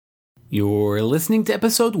You're listening to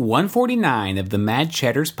episode 149 of the Mad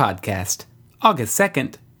Chatters podcast, August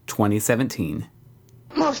 2nd, 2017.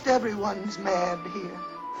 Most everyone's mad here.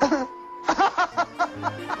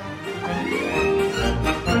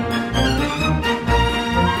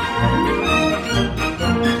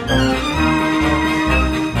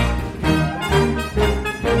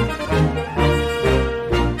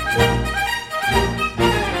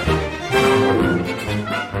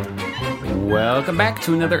 Welcome back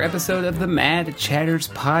to another episode of the Mad Chatters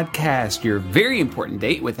podcast, your very important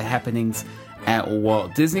date with the happenings at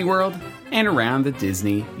Walt Disney World and around the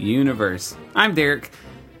Disney universe. I'm Derek,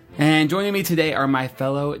 and joining me today are my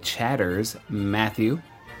fellow chatters, Matthew.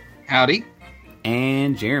 Howdy.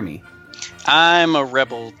 And Jeremy. I'm a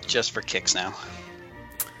rebel just for kicks now.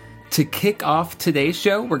 To kick off today's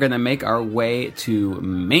show, we're going to make our way to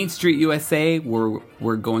Main Street, USA, where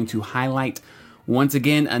we're going to highlight once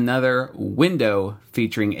again another window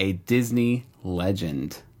featuring a Disney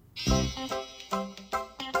legend.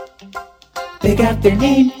 They got their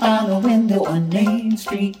name on a window on Main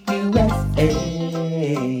Street, USA.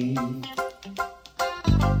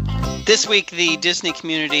 This week, the Disney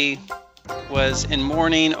community was in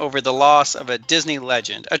mourning over the loss of a Disney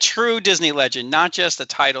legend, a true Disney legend, not just a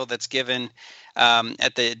title that's given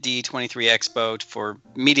at the D23 Expo for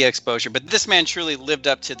media exposure, but this man truly lived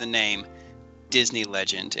up to the name Disney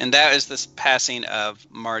legend, and that is the passing of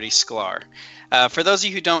Marty Sklar. For those of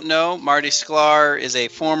you who don't know, Marty Sklar is a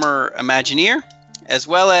former Imagineer, as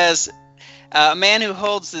well as a man who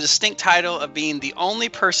holds the distinct title of being the only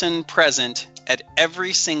person present at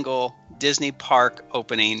every single Disney park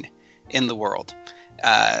opening in the world.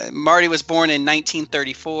 Marty was born in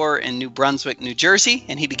 1934 in New Brunswick, New Jersey,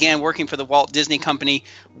 and he began working for the Walt Disney Company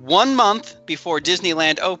 1 month before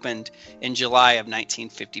Disneyland opened in July of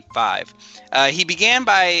 1955. He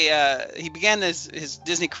began his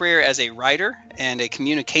Disney career as a writer and a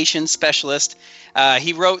communications specialist.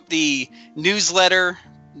 He wrote the newspaper,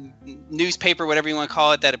 whatever you want to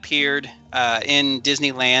call it, that appeared in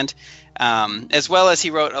Disneyland, as well as he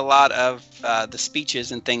wrote a lot of the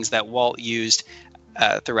speeches and things that Walt used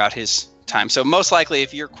throughout his time. So most likely,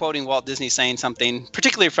 if you're quoting Walt Disney saying something,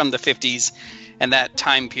 particularly from the 50s and that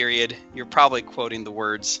time period, you're probably quoting the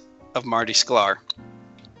words of Marty Sklar.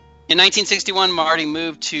 In 1961, Marty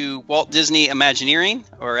moved to Walt Disney Imagineering,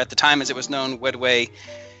 or at the time as it was known, Wedway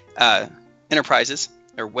Enterprises,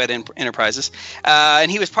 or WED Enterprises. And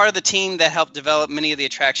he was part of the team that helped develop many of the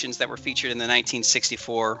attractions that were featured in the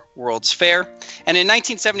 1964 World's Fair. And in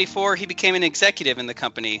 1974, he became an executive in the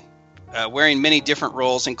company, wearing many different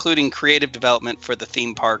roles, including creative development for the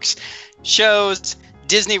theme parks, shows,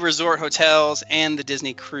 Disney Resort Hotels, and the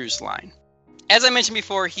Disney Cruise Line. As I mentioned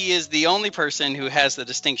before, he is the only person who has the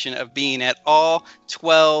distinction of being at all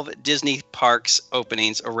 12 Disney parks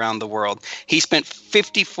openings around the world. He spent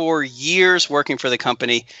 54 years working for the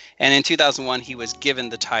company, and in 2001, he was given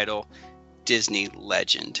the title Disney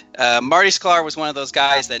Legend. Marty Sklar was one of those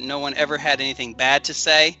guys that no one ever had anything bad to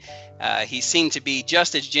say. He seemed to be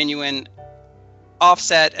just as genuine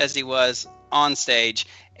offset as he was on stage,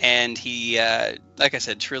 and he, like I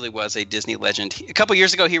said, truly was a Disney legend. A couple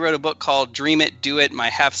years ago, he wrote a book called Dream It, Do It, My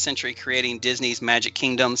Half-Century Creating Disney's Magic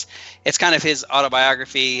Kingdoms. It's kind of his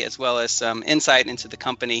autobiography as well as some insight into the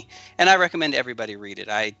company, and I recommend everybody read it.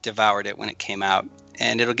 I devoured it when it came out,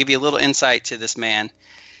 and it'll give you a little insight to this man.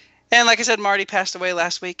 And like I said, Marty passed away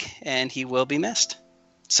last week, and he will be missed.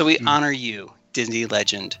 So we honor you, Disney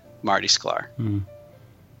legend Marty Sklar.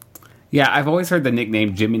 Yeah, I've always heard the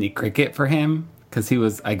nickname Jiminy Cricket for him, because he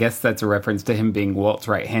was, I guess that's a reference to him being Walt's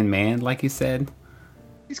right-hand man, like you said.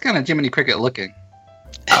 He's kind of Jiminy Cricket looking.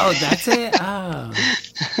 Oh, that's it? Oh.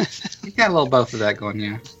 He's got a little both of that going,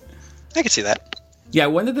 yeah. I can see that. Yeah,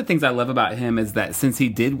 one of the things I love about him is that since he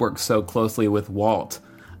did work so closely with Walt,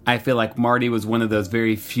 I feel like Marty was one of those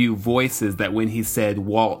very few voices that when he said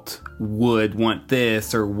Walt would want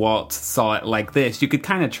this or Walt saw it like this, you could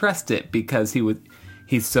kind of trust it because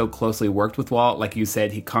he's so closely worked with Walt. Like you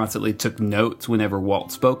said, he constantly took notes whenever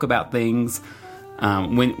Walt spoke about things.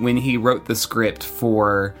 When he wrote the script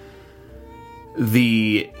for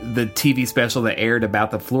the TV special that aired about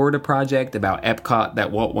the Florida project, about Epcot that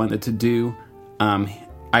Walt wanted to do,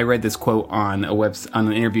 I read this quote on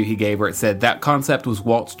an interview he gave where it said, "That concept was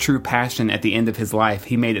Walt's true passion at the end of his life.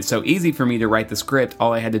 He made it so easy for me to write the script.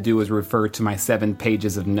 All I had to do was refer to my 7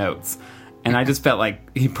 pages of notes." And I just felt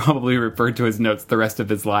like he probably referred to his notes the rest of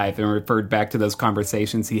his life and referred back to those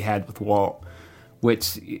conversations he had with Walt,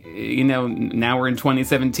 which, you know, now we're in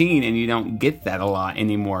 2017 and you don't get that a lot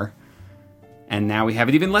anymore. And now we have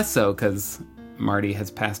it even less so because Marty has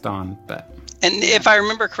passed on, but... And if I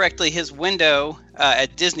remember correctly, his window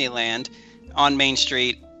at Disneyland on Main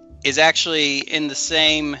Street is actually in the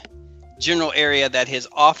same general area that his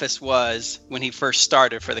office was when he first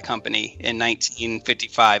started for the company in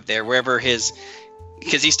 1955 there, wherever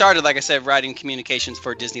because he started, like I said, writing communications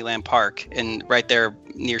for Disneyland Park and right there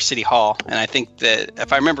near City Hall. And I think that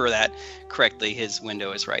if I remember that correctly, his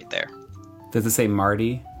window is right there. Does it say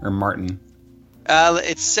Marty or Martin?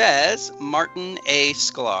 It says Martin A.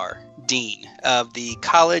 Sklar, Dean of the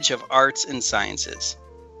College of Arts and Sciences.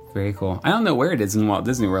 Very cool. I don't know where it is in Walt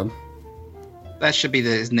Disney World. That should be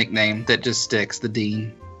his nickname that just sticks, the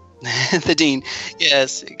Dean. The Dean,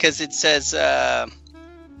 yes, because it says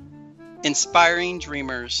inspiring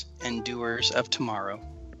dreamers and doers of tomorrow.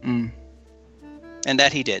 And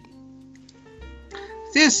that he did.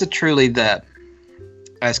 This is truly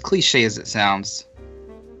as cliche as it sounds,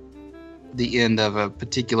 the end of a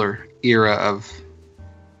particular era of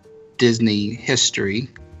Disney history.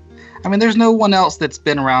 I mean, there's no one else that's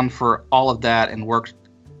been around for all of that and worked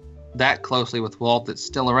that closely with Walt that's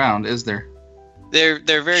still around, is there? They're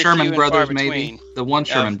very Sherman few and brothers, far maybe between. the one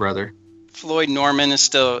Sherman brother. Floyd Norman is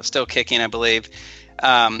still kicking, I believe.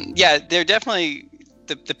 They're definitely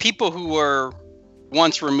the people who were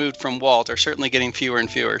once removed from Walt are certainly getting fewer and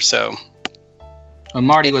fewer. So, Well,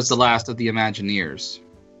 Marty was the last of the Imagineers.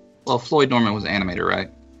 Well, Floyd Norman was an animator, right?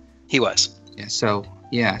 He was. Yeah. So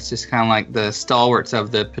yeah, it's just kind of like the stalwarts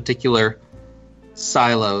of the particular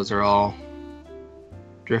silos are all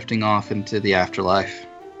drifting off into the afterlife.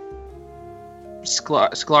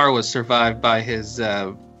 Sklar was survived by his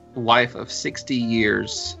wife of 60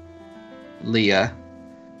 years, Leah.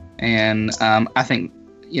 And I think,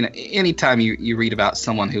 anytime you read about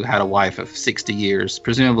someone who had a wife of 60 years,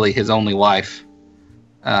 presumably his only wife,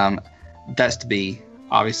 that's to be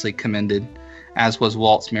obviously commended, as was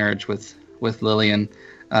Walt's marriage with Lillian,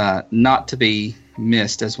 not to be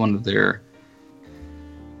missed as one of their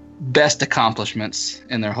best accomplishments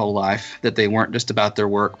in their whole life, that they weren't just about their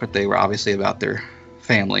work, but they were obviously about their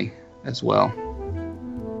family as well.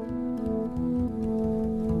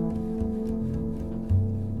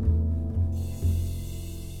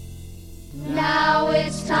 Now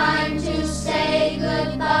it's time to say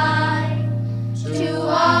goodbye to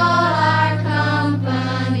all our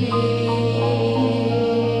company.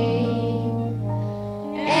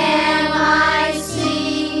 M-I-C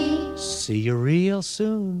See you real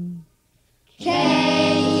soon.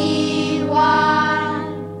 K-E-Y.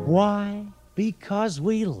 Why? Because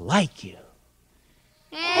we like you.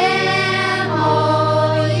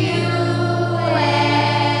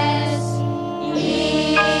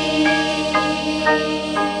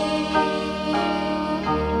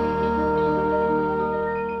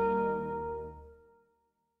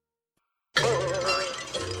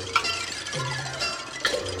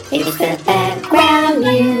 It's the background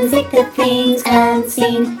music, the things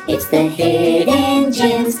unseen. It's the hidden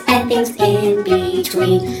gems and things in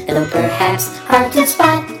between. Though perhaps hard to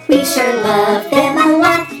spot, we sure love them a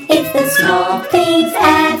lot. It's the small things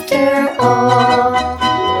after all.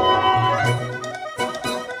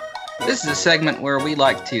 This is a segment where we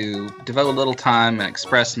like to devote a little time and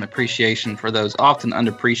express some appreciation for those often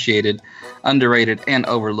underappreciated, underrated, and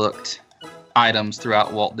overlooked items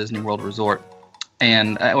throughout Walt Disney World Resort.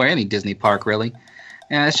 Or any Disney park, really.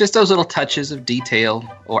 And it's just those little touches of detail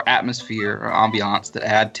or atmosphere or ambiance that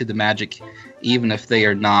add to the magic, even if they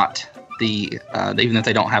are not even if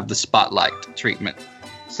they don't have the spotlight treatment,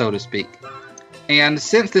 so to speak. And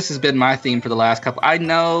since this has been my theme for the last couple, I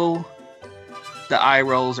know the eye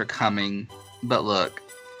rolls are coming, but look,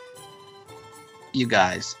 you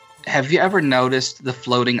guys, have you ever noticed the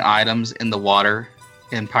floating items in the water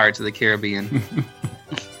in Pirates of the Caribbean?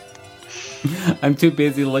 I'm too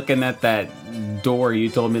busy looking at that door you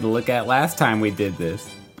told me to look at last time we did this.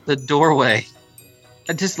 The doorway.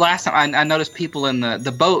 Just last time, I noticed people in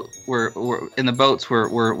the boat were in the boats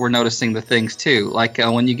were noticing the things too. Like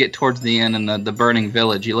when you get towards the end in the burning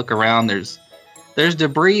village, you look around. There's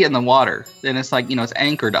debris in the water, and it's like it's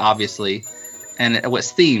anchored obviously, and it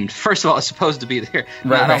was themed. First of all, it's supposed to be there.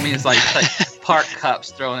 Right. I don't mean it's like park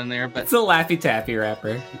cups thrown in there, but It's a Laffy Taffy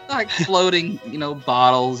wrapper. like floating,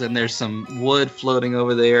 bottles, and there's some wood floating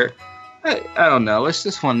over there. I don't know. It's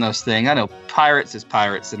just one of those things. I know Pirates is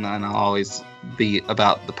Pirates, and I'll always be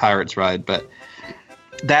about the Pirates ride, but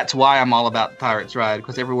that's why I'm all about the Pirates ride,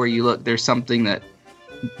 because everywhere you look, there's something that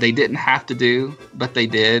they didn't have to do, but they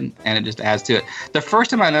did, and it just adds to it. The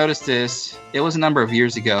first time I noticed this, it was a number of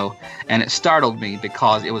years ago, and it startled me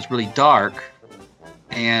because it was really dark,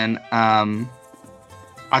 and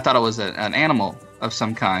I thought it was an animal of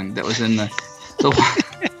some kind that was in the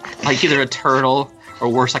like either a turtle or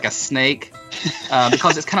worse, like a snake.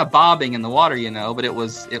 because it's kind of bobbing in the water, but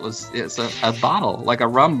it's a bottle, like a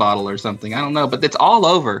rum bottle or something. I don't know, but it's all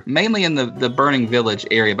over, mainly in the Burning Village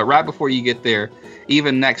area. But right before you get there,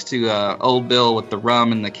 even next to Old Bill with the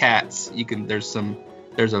rum and the cats,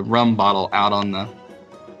 there's a rum bottle out on the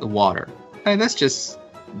water. I mean, that's just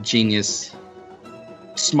genius,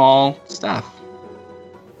 small stuff.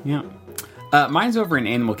 Yeah. Mine's over in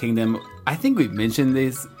Animal Kingdom. I think we've mentioned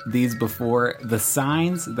these before. The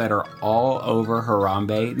signs that are all over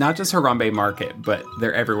Harambe, not just Harambe Market, but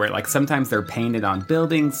they're everywhere. Like sometimes they're painted on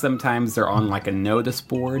buildings, sometimes they're on like a notice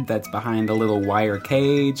board that's behind a little wire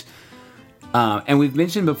cage. And we've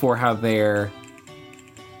mentioned before how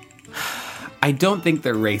I don't think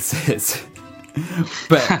they're racist.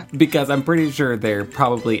 But because I'm pretty sure they're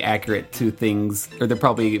probably accurate to things, or they're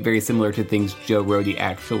probably very similar to things Joe Rohde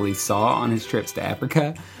actually saw on his trips to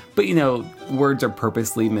Africa. But, words are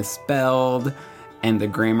purposely misspelled, and the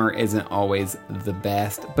grammar isn't always the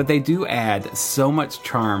best. But they do add so much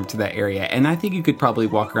charm to that area. And I think you could probably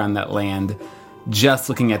walk around that land just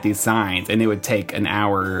looking at these signs, and it would take an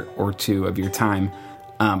hour or two of your time.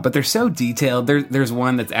 But they're so detailed. There's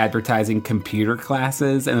one that's advertising computer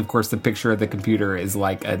classes, and of course the picture of the computer is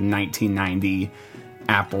like a 1990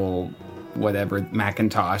 Apple, whatever,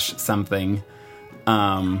 Macintosh something.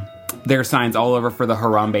 There are signs all over for the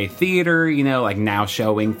Harambe Theater, like now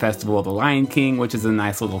showing Festival of the Lion King, which is a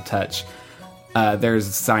nice little touch. There's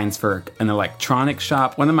signs for an electronic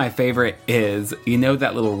shop. One of my favorite is,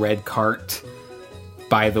 that little red cart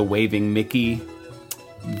by the waving Mickey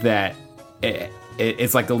that...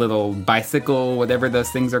 It's like a little bicycle, whatever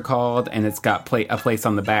those things are called, and it's got a place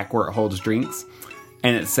on the back where it holds drinks.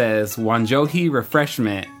 And it says, Wanjohi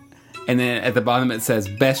Refreshment. And then at the bottom it says,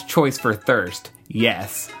 best choice for thirst.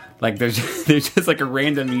 Yes. Like there's just like a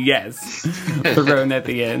random yes thrown at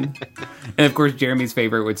the end. And of course, Jeremy's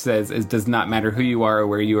favorite, which says, it does not matter who you are or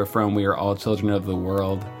where you are from, we are all children of the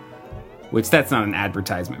world. Which that's not an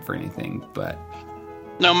advertisement for anything, but...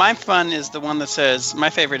 No, my favorite is the one that says,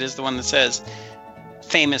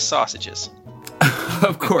 famous sausages.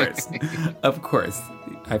 Of course.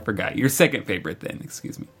 I forgot. Your second favorite then,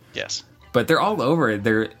 excuse me. Yes. But they're all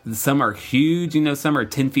over. Some are huge, some are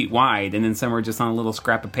 10 feet wide, and then some are just on a little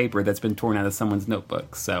scrap of paper that's been torn out of someone's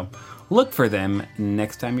notebook. So look for them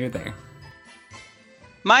next time you're there.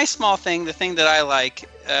 My small thing, the thing that I like,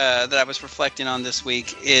 that I was reflecting on this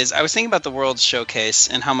week, is I was thinking about the World Showcase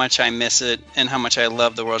and how much I miss it and how much I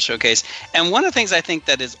love the World Showcase. And one of the things I think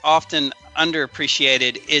that is often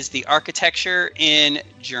underappreciated is the architecture in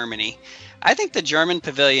Germany. I think the German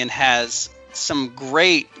pavilion has some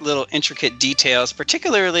great little intricate details,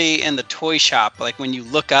 particularly in the toy shop. Like when you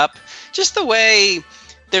look up, just the way...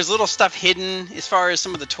 There's little stuff hidden as far as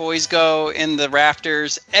some of the toys go in the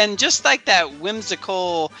rafters. And just like that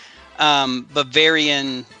whimsical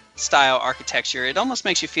Bavarian style architecture, it almost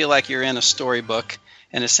makes you feel like you're in a storybook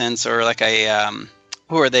in a sense, or like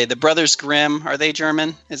who are they? The Brothers Grimm, are they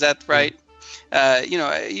German? Is that right?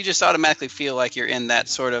 You just automatically feel like you're in that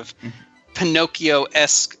sort of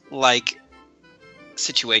Pinocchio-esque like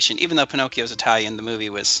situation. Even though Pinocchio's Italian, the movie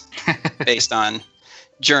was based on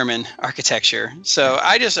German architecture. So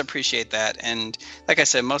I just appreciate that. And like I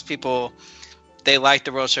said, most people, they like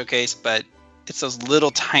the World Showcase, but it's those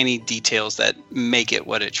little tiny details that make it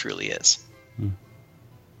what it truly is.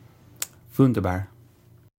 Wunderbar.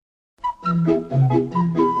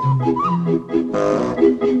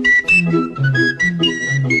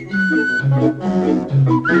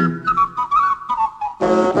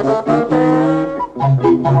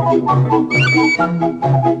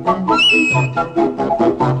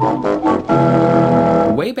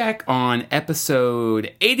 Way back on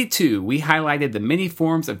episode 82, we highlighted the many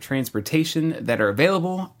forms of transportation that are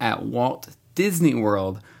available at Walt Disney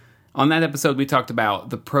World. On that episode, we talked about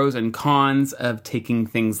the pros and cons of taking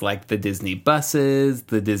things like the Disney buses,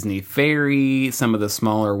 the Disney ferry, some of the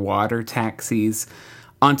smaller water taxis.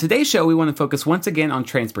 On today's show, we want to focus once again on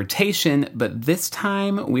transportation, but this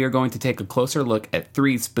time we are going to take a closer look at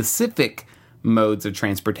 3 specific modes of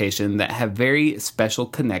transportation that have very special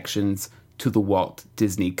connections to the Walt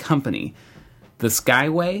Disney Company. The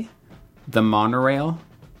Skyway, the monorail,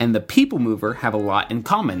 and the People Mover have a lot in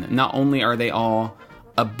common. Not only are they all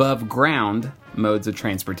above ground modes of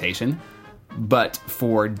transportation, but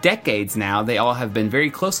for decades now, they all have been very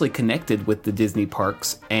closely connected with the Disney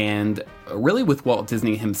parks and really with Walt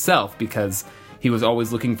Disney himself, because he was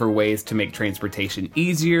always looking for ways to make transportation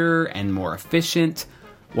easier and more efficient,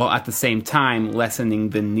 while at the same time lessening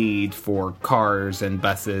the need for cars and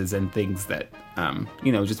buses and things that,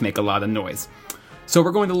 just make a lot of noise. So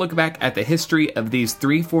we're going to look back at the history of these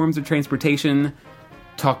 3 forms of transportation,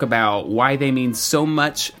 talk about why they mean so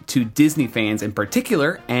much to Disney fans in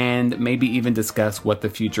particular, and maybe even discuss what the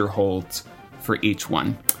future holds for each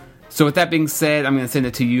one. So with that being said, I'm going to send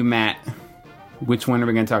it to you, Matt. Which one are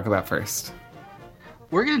we going to talk about first?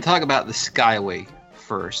 We're going to talk about the Skyway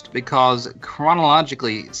first, because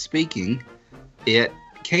chronologically speaking, it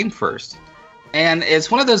came first. And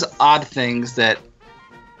it's one of those odd things that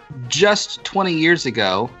just 20 years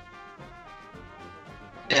ago,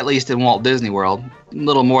 at least in Walt Disney World, a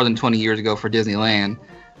little more than 20 years ago for Disneyland,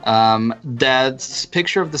 that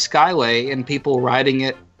picture of the Skyway and people riding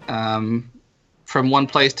it from one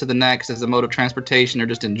place to the next as a mode of transportation or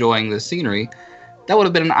just enjoying the scenery, that would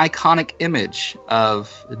have been an iconic image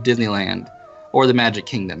of Disneyland or the Magic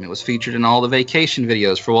Kingdom. It was featured in all the vacation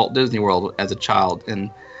videos for Walt Disney World as a child, and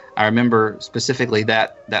I remember specifically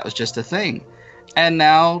that was just a thing. And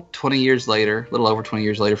now, 20 years later, a little over 20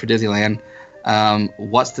 years later for Disneyland,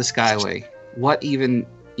 what's the Skyway? What even,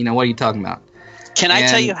 what are you talking about? Can I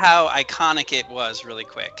tell you how iconic it was really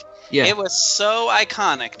quick? Yeah. It was so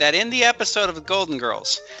iconic that in the episode of The Golden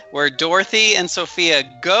Girls, where Dorothy and Sophia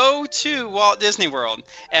go to Walt Disney World,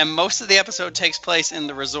 and most of the episode takes place in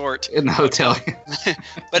the resort. In the hotel.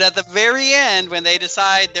 But at the very end, when they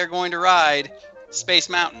decide they're going to ride Space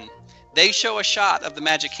Mountain, they show a shot of the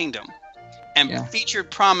Magic Kingdom. And featured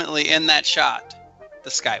prominently in that shot, the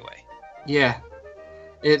Skyway. Yeah.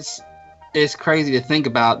 It's crazy to think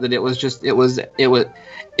about that it was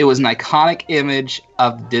an iconic image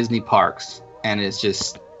of Disney parks, and it's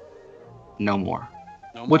just no more.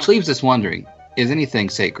 Which leaves us wondering, is anything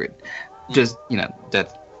sacred? Just,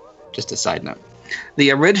 that's just a side note.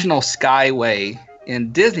 The original Skyway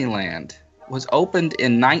in Disneyland was opened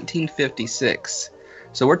in 1956.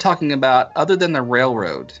 So we're talking about, other than the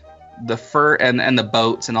railroad, the and the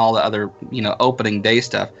boats and all the other, opening day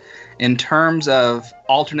stuff, in terms of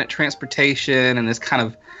alternate transportation and this kind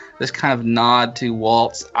of nod to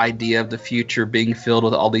Walt's idea of the future being filled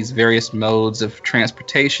with all these various modes of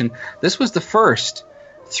transportation, this was the first.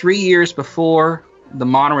 3 years before the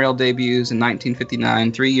monorail debuts in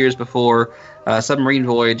 1959, 3 years before Submarine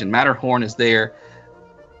Voyage and Matterhorn is there,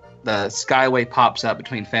 the Skyway pops up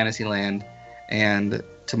between Fantasyland and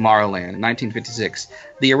Tomorrowland in 1956.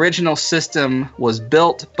 The original system was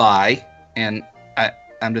built by, and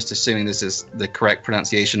I'm just assuming this is the correct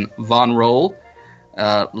pronunciation, Von Roll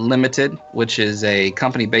Limited, which is a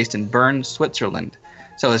company based in Bern, Switzerland.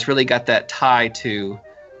 So it's really got that tie to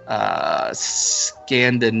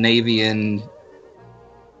Scandinavian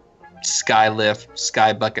skylift,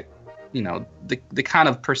 sky bucket, the kind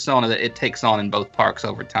of persona that it takes on in both parks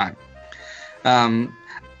over time.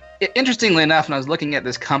 Interestingly enough, when I was looking at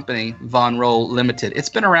this company, Von Roll Limited, it's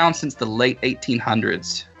been around since the late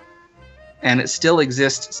 1800s. And it still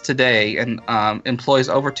exists today and employs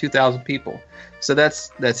over 2,000 people. So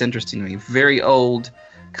that's interesting to me. Very old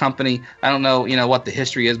company. I don't know, what the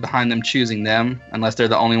history is behind them choosing them, unless they're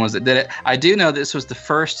the only ones that did it. I do know this was the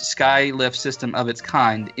first skylift system of its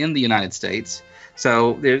kind in the United States.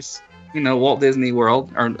 So there's, Walt Disney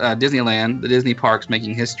World, or Disneyland, the Disney parks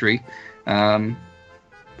making history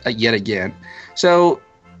yet again. So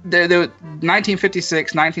there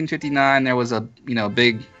 1956, 1959, there was a,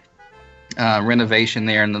 big renovation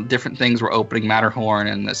there, and the different things were opening, Matterhorn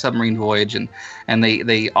and the Submarine Voyage, and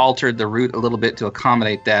they altered the route a little bit to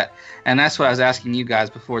accommodate that. And that's what I was asking you guys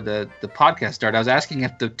before the podcast started. I was asking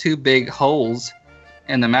if the two big holes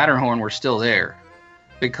in the Matterhorn were still there,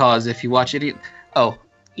 because if you watch it,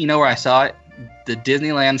 where I saw it, the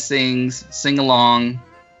Disneyland Sing Along,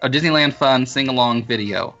 or Disneyland Fun Sing Along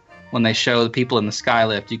video. When they show the people in the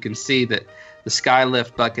skylift, you can see that the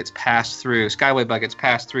Skyway buckets pass through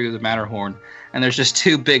the Matterhorn, and there's just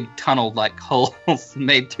two big tunnel-like holes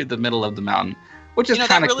made through the middle of the mountain, which is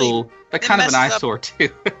kind of cool, but kind of an eyesore too.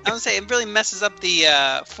 I would say it really messes up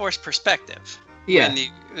the forced perspective. Yeah,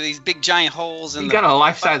 these big giant holes in. You got a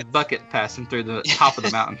life-size bucket passing through the top of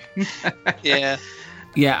the mountain. Yeah.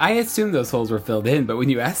 Yeah, I assumed those holes were filled in, but when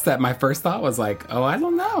you asked that, my first thought was like, oh, I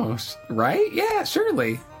don't know, right? Yeah,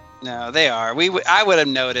 surely. No, they are. I would have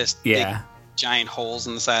noticed. Yeah. Big, giant holes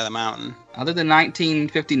in the side of the mountain. Other than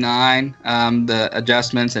 1959, the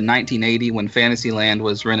adjustments, in 1980 when Fantasyland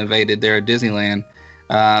was renovated there at Disneyland,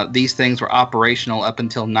 these things were operational up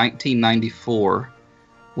until 1994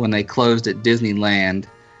 when they closed at Disneyland.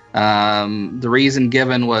 The reason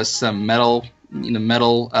given was some metal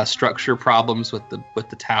structure problems with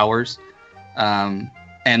the towers, and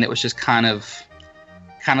it was just kind of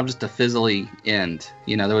just a fizzly end.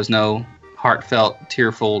 There was no heartfelt,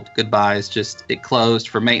 tearful goodbyes. Just it closed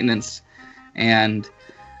for maintenance, and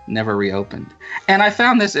never reopened. And I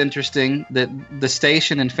found this interesting, that the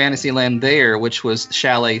station in Fantasyland there, which was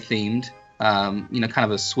chalet themed, kind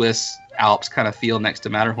of a Swiss Alps kind of feel next to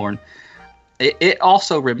Matterhorn, it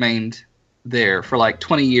also remained there for like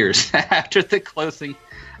 20 years after the closing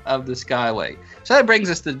of the Skyway. So that brings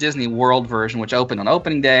us to the Disney World version, which opened on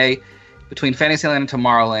opening day between Fantasyland and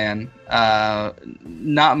Tomorrowland.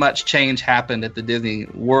 Not much change happened at the Disney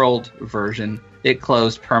World version. It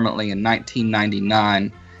closed permanently in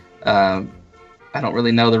 1999. I don't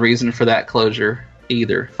really know the reason for that closure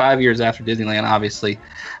either. 5 years after Disneyland, obviously.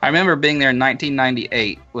 I remember being there in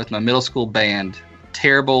 1998 with my middle school band.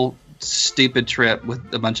 Terrible, stupid trip with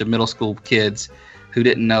a bunch of middle school kids who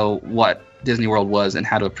didn't know what Disney World was and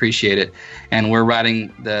how to appreciate it. And we're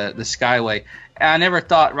riding the Skyway. I never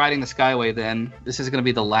thought riding the Skyway then, this is going to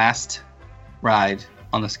be the last ride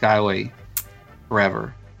on the Skyway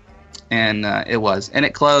forever. And it was. And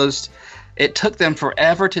it closed. It took them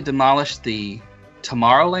forever to demolish the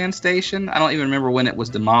Tomorrowland station. I don't even remember when it was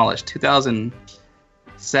demolished.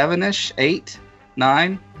 2007-ish, 8,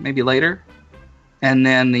 9, maybe later. And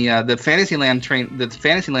then the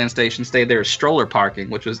Fantasyland station stayed there as stroller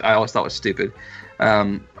parking, which I always thought was stupid,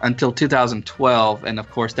 until 2012. And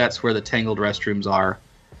of course, that's where the tangled restrooms are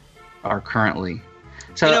currently.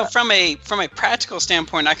 So, from a practical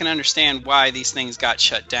standpoint, I can understand why these things got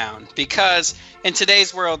shut down, because in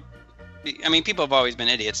today's world, I mean, people have always been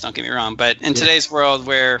idiots, don't get me wrong, but in today's world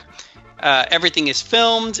where everything is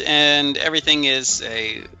filmed and everything is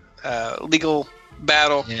a legal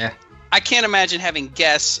battle, I can't imagine having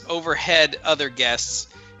guests overhead other guests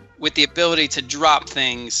with the ability to drop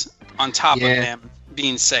things on top of them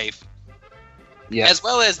being safe. Yeah. As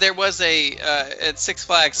well as there was at Six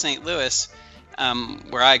Flags St. Louis,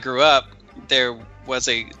 where I grew up, there was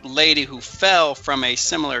a lady who fell from a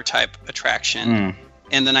similar type attraction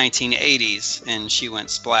in the 1980s, and she went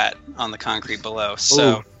splat on the concrete below.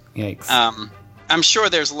 So, yikes. I'm sure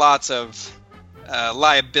there's lots of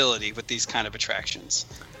liability with these kind of attractions.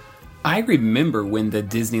 I remember when the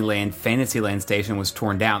Disneyland Fantasyland station was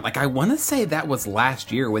torn down. Like, I want to say that was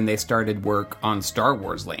last year when they started work on Star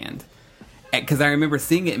Wars Land. Because I remember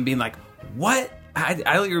seeing it and being like, what?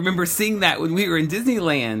 I remember seeing that when we were in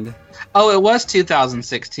Disneyland. Oh, it was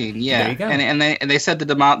 2016, yeah. There you go. And they said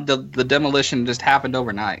the demolition just happened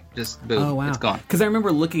overnight. Just boom, oh, wow. It's gone. Because I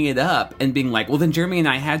remember looking it up and being like, well, then Jeremy and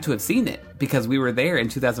I had to have seen it because we were there in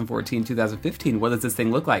 2014, 2015. What does this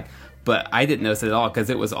thing look like? But I didn't notice it at all because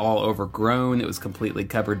it was all overgrown. It was completely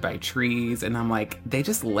covered by trees. And I'm like, they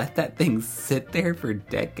just let that thing sit there for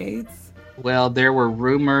decades? Well, there were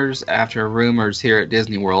rumors after rumors here at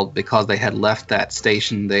Disney World because they had left that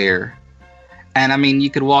station there. And I mean, you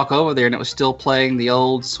could walk over there and it was still playing the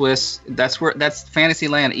old Swiss. That's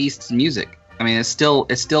Fantasyland East's music. I mean, it's still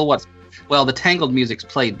the Tangled music's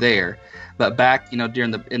played there. But back, in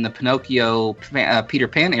the Pinocchio, Peter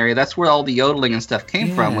Pan area, that's where all the yodeling and stuff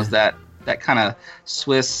came from, was that kind of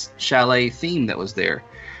Swiss chalet theme that was there.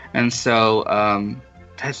 And so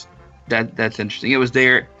that's interesting. It was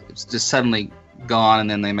there. It's just suddenly gone, and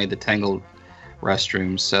then they made the Tangled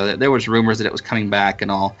restrooms. So there was rumors that it was coming back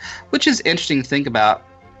and all, which is interesting to think about,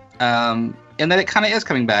 and that it kind of is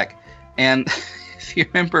coming back. And if you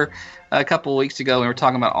remember a couple of weeks ago, we were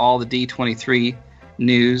talking about all the D23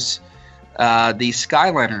 news. The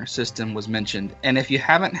Skyliner system was mentioned. And if you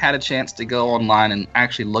haven't had a chance to go online and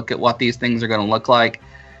actually look at what these things are going to look like,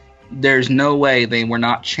 there's no way they were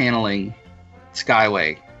not channeling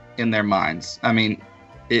Skyway in their minds. I mean,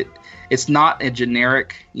 it's not a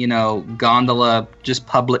generic, gondola, just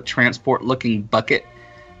public transport looking bucket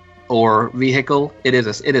or vehicle. It is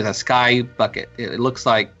a sky bucket. It looks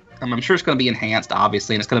like, I'm sure it's going to be enhanced,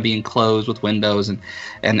 obviously, and it's going to be enclosed with windows and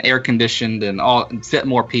air conditioned and all, and fit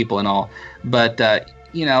more people and all. But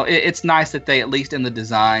it's nice that they, at least in the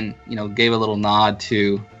design, gave a little nod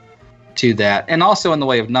to that. And also in the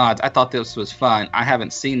way of nods, I thought this was fun. I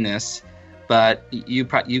haven't seen this, but you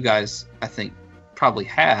guys, I think, probably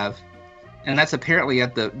have. And that's apparently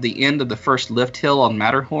at the end of the first lift hill on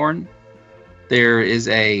Matterhorn. There is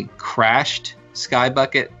a crashed sky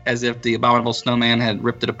bucket, as if the Abominable Snowman had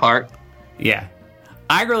ripped it apart. Yeah.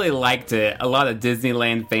 I really liked it. A lot of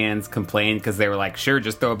Disneyland fans complained because they were like, sure,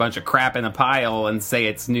 just throw a bunch of crap in a pile and say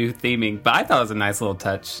it's new theming. But I thought it was a nice little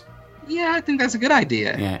touch. Yeah, I think that's a good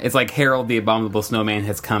idea. Yeah, it's like Harold the Abominable Snowman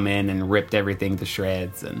has come in and ripped everything to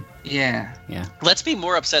shreds. And yeah. Let's be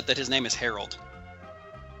more upset that his name is Harold.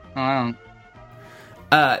 Oh,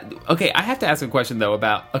 okay, I have to ask a question, though,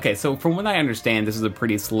 about... Okay, so from what I understand, this is a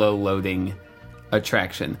pretty slow-loading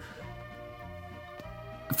attraction.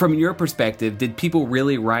 from your perspective, did people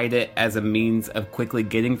really ride it as a means of quickly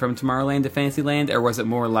getting from Tomorrowland to Fantasyland, or was it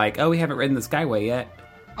more like, oh, we haven't ridden the Skyway yet?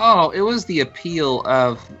 Oh, it was the appeal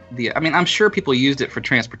of I mean, I'm sure people used it for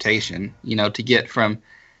transportation, to get from,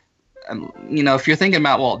 if you're thinking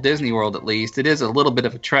about Walt Disney World, at least, it is a little bit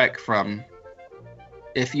of a trek from,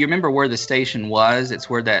 if you remember where the station was, it's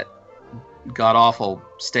where that god-awful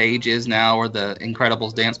stage is now, where the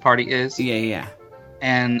Incredibles dance party is. Yeah.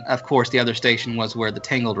 And, of course, the other station was where the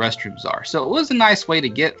Tangled restrooms are. So it was a nice way to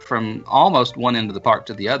get from almost one end of the park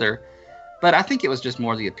to the other. But I think it was just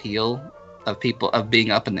more the appeal of being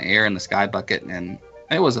up in the air in the sky bucket, and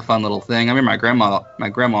it was a fun little thing. I remember my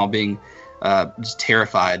grandma being just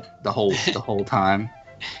terrified the whole time.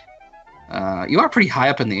 You are pretty high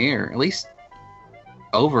up in the air, at least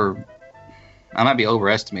I might be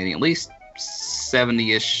overestimating, at least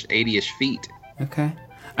 70-ish, 80-ish feet. Okay.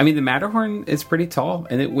 I mean, the Matterhorn is pretty tall,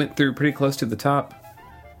 and it went through pretty close to the top.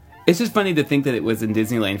 It's just funny to think that it was in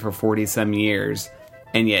Disneyland for 40-some years,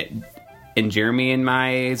 and yet in Jeremy and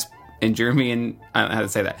I don't know how to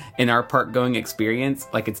say that, in our park-going experience,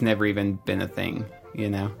 like it's never even been a thing,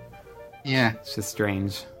 Yeah. It's just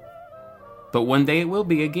strange. But one day it will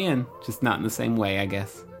be again, just not in the same way, I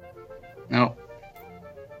guess. No.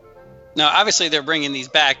 Now, obviously, they're bringing these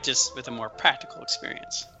back just with a more practical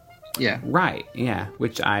experience. Yeah. Right, yeah,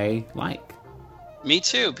 which I like. Me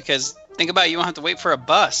too, because think about it, you don't have to wait for a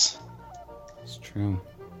bus. It's true.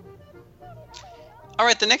 All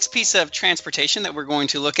right, the next piece of transportation that we're going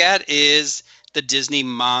to look at is the Disney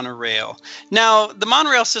monorail. Now, the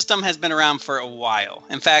monorail system has been around for a while.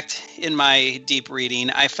 In fact, in my deep reading,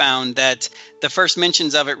 I found that the first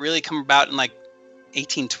mentions of it really come about in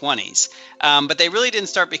 1820s. But they really didn't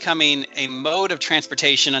start becoming a mode of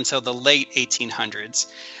transportation until the late 1800s.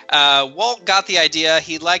 Walt got the idea.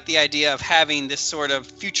 He liked the idea of having this sort of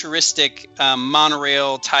futuristic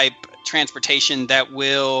monorail type transportation that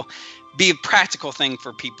will be a practical thing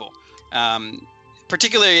for people.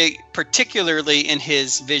 Particularly in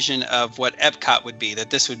his vision of what Epcot would be, that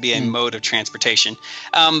this would be a mode of transportation.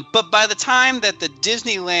 But by the time that the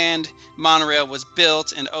Disneyland monorail was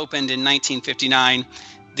built and opened in 1959,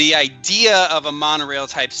 the idea of a monorail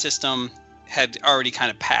type system had already kind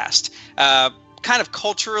of passed. Kind of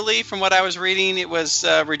culturally, from what I was reading, it was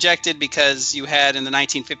rejected because you had in the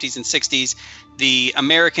 1950s and 60s, the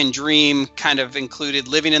American dream kind of included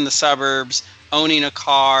living in the suburbs, owning a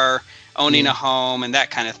car, owning a home, and that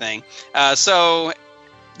kind of thing. So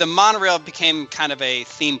the monorail became kind of a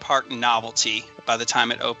theme park novelty by the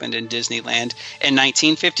time it opened in Disneyland in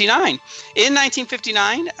 1959. In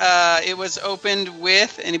 1959, it was opened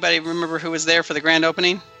with, anybody remember who was there for the grand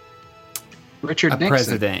opening? Richard Nixon.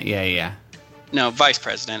 President, yeah. No, vice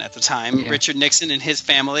president at the time, Richard Nixon and his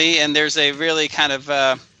family. And there's a really kind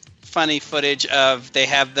of funny footage of they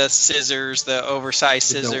have the scissors, the oversized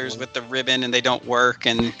scissors with the ribbon, and they don't work,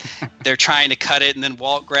 and they're trying to cut it, and then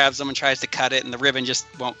Walt grabs them and tries to cut it, and the ribbon just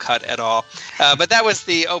won't cut at all. But that was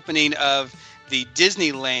the opening of the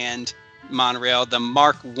Disneyland monorail, the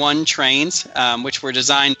Mark I trains, which were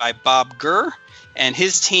designed by Bob Gurr and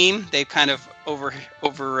his team. They kind of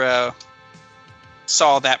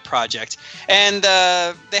saw that project, and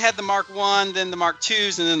they had the Mark I, then the Mark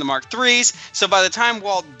IIs, and then the Mark IIIs. So by the time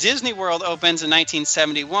Walt Disney World opens in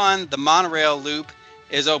 1971, the monorail loop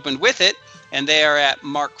is opened with it, and they are at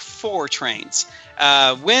Mark IV trains.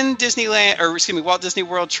 When Walt Disney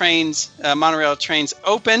World trains, monorail trains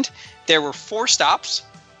opened, there were 4 stops.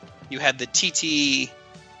 You had the TTC,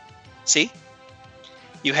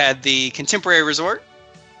 you had the Contemporary Resort,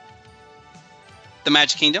 the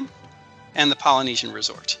Magic Kingdom, and the Polynesian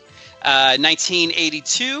Resort.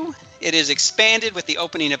 1982, it is expanded with the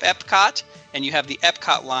opening of Epcot, and you have the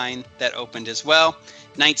Epcot line that opened as well.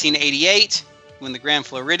 1988, when the Grand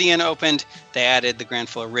Floridian opened, they added the Grand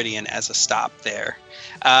Floridian as a stop there.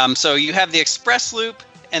 So you have the Express Loop,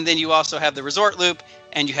 and then you also have the Resort Loop,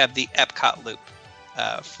 and you have the Epcot Loop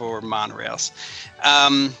for monorails.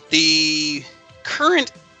 The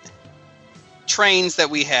current trains that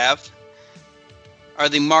we have are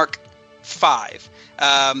the Mark V.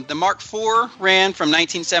 The Mark IV ran from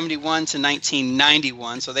 1971 to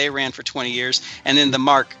 1991, so they ran for 20 years. And then the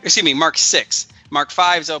Mark VI. Mark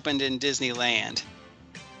V's opened in Disneyland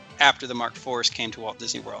after the Mark IVs came to Walt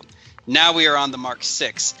Disney World. Now we are on the Mark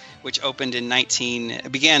VI, which opened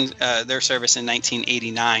began their service in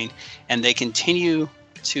 1989, and they continue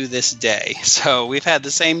to this day. So we've had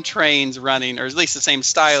the same trains running, or at least the same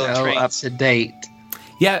style of trains. Up to date.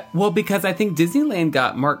 Yeah, well, because I think Disneyland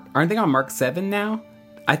got aren't they on Mark 7 now?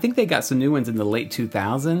 I think they got some new ones in the late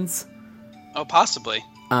 2000s. Oh, possibly.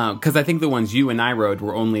 Because I think the ones you and I rode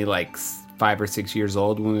were only like 5 or 6 years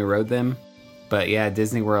old when we rode them. But yeah,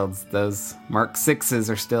 Disney World's, those Mark 6s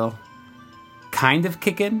are still kind of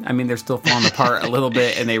kicking. I mean, they're still falling apart a little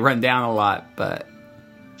bit and they run down a lot, but...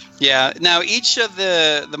 Yeah, now each of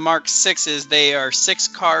the Mark 6s, they are 6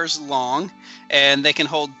 cars long, and they can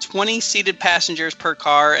hold 20 seated passengers per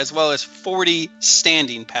car, as well as 40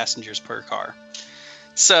 standing passengers per car.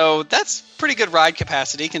 So that's pretty good ride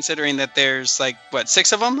capacity, considering that there's,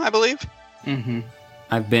 6 of them, I believe? Mm-hmm.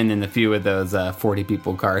 I've been in a few of those 40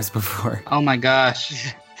 people cars before. Oh my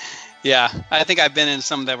gosh. Yeah, I think I've been in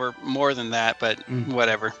some that were more than that, but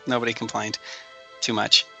whatever. Nobody complained too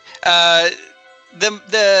much.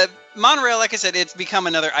 The monorail, like I said, it's become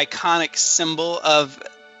another iconic symbol of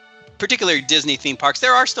particularly Disney theme parks.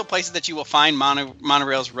 There are still places that you will find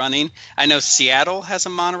monorails running. I know Seattle has a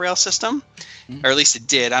monorail system, or at least it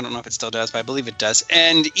did. I don't know if it still does, but I believe it does.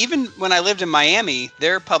 And even when I lived in Miami,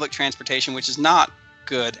 their public transportation, which is not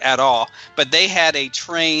good at all, but they had a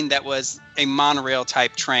train that was a monorail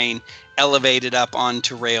type train elevated up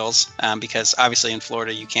onto rails, because obviously in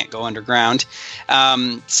Florida you can't go underground.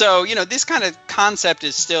 So, this kind of concept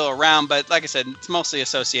is still around, but like I said, it's mostly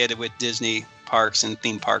associated with Disney parks and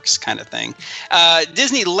theme parks kind of thing.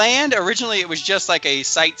 Disneyland, originally it was just like a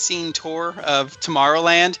sightseeing tour of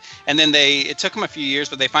Tomorrowland, and then it took them a few years,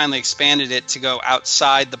 but they finally expanded it to go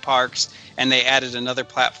outside the parks, and they added another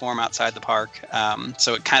platform outside the park.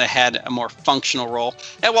 So it kind of had a more functional role.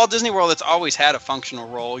 At Walt Disney World, it's always had a functional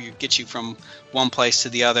role. You get you from one place to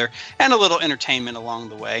the other, and a little entertainment along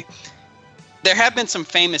the way. There have been some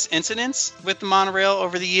famous incidents with the monorail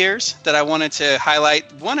over the years that I wanted to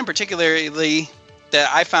highlight. One in particularly that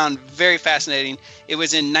I found very fascinating. It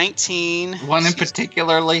was in One in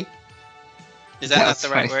particularly? Is that not the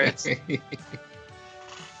right word?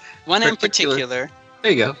 One in particular.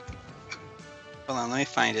 There you go. Hold on, let me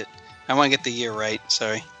find it. I want to get the year right.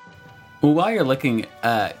 Sorry. Well, while you're looking,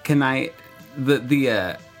 can I...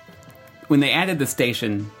 when they added the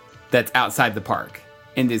station that's outside the park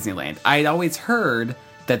in Disneyland, I'd always heard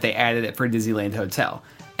that they added it for Disneyland Hotel.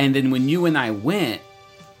 And then when you and I went,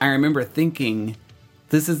 I remember thinking,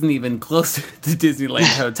 this isn't even close to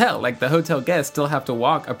Disneyland Hotel. Like, the hotel guests still have to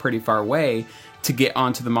walk a pretty far way to get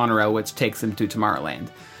onto the monorail, which takes them to Tomorrowland.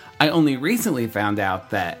 I only recently found out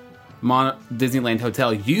that Disneyland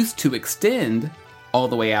Hotel used to extend all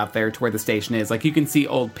the way out there to where the station is. Like, you can see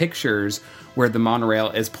old pictures where the monorail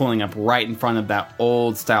is pulling up right in front of that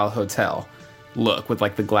old style hotel look with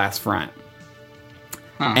like the glass front.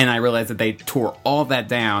 And I realized that they tore all that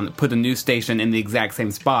down, put a new station in the exact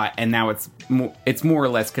same spot, and now it's more or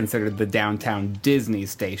less considered the downtown Disney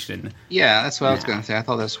station. Yeah, that's what I was going to say. I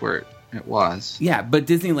thought that's where it was. Yeah, but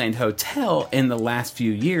Disneyland Hotel in the last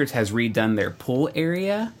few years has redone their pool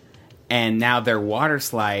area, and now their water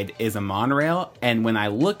slide is a monorail, and when I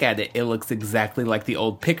look at it, it looks exactly like the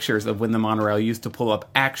old pictures of when the monorail used to pull up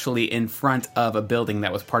actually in front of a building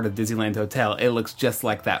that was part of Disneyland Hotel. It looks just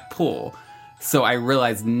like that pool. So I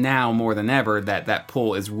realize now more than ever that that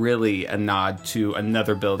pool is really a nod to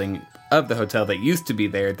another building of the hotel that used to be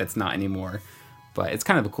there that's not anymore. But it's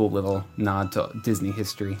kind of a cool little nod to Disney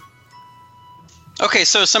history. Okay,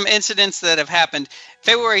 so some incidents that have happened.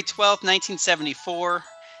 February 12th, 1974,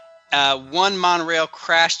 one monorail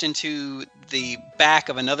crashed into the back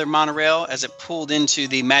of another monorail as it pulled into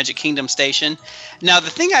the Magic Kingdom station. Now,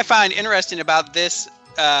 the thing I find interesting about this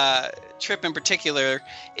trip in particular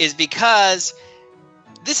is because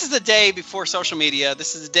this is the day before social media.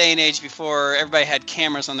 This is the day and age before everybody had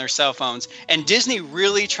cameras on their cell phones. And Disney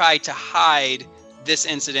really tried to hide this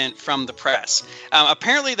incident from the press.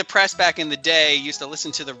 Apparently, the press back in the day used to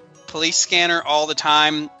listen to the police scanner all the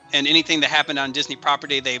time, and anything that happened on Disney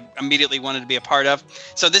property, they immediately wanted to be a part of.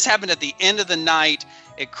 So this happened at the end of the night.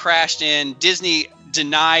 It crashed in. Disney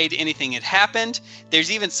denied anything had happened.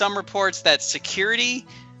 There's even some reports that security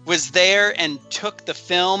was there and took the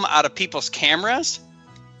film out of people's cameras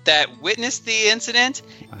that witnessed the incident,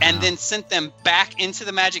 and then sent them back into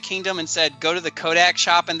the Magic Kingdom and said, go to the Kodak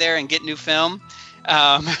shop in there and get new film.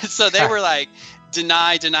 So they were like,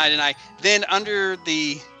 deny. Then under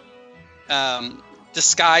the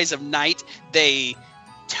disguise of night, they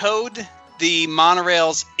towed the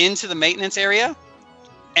monorails into the maintenance area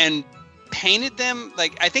and painted them,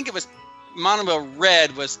 like, I think it was monorail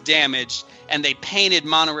red was damaged, and they painted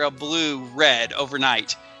monorail blue red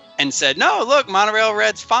overnight and said, no, look, monorail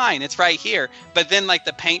red's fine, it's right here. But then, like,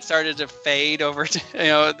 the paint started to fade over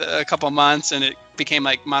a couple months, and it became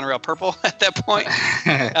like monorail purple at that point.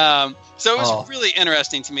 So it was really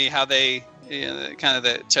interesting to me how they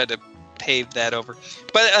tried to pave that over.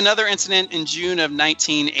 But another incident in June of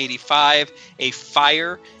 1985, a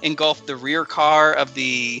fire engulfed the rear car of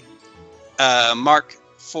the Mark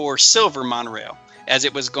IV silver monorail as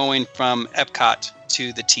it was going from Epcot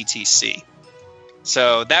to the TTC.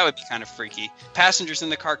 So that would be kind of freaky. Passengers in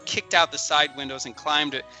the car kicked out the side windows and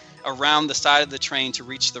climbed around the side of the train to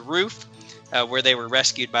reach the roof, where they were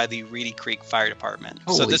rescued by the Reedy Creek Fire Department.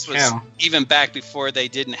 So this was even back before they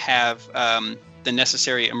didn't have the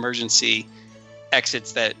necessary emergency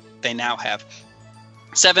exits that they now have.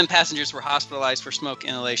 7 passengers were hospitalized for smoke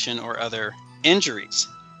inhalation or other injuries.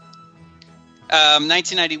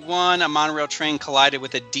 1991, a monorail train collided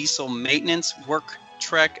with a diesel maintenance work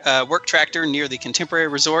tractor near the Contemporary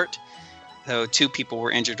Resort. So 2 people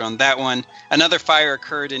were injured on that one. Another fire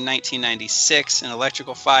occurred in 1996, an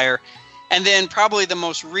electrical fire. And then probably the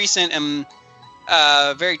most recent and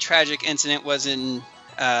very tragic incident was in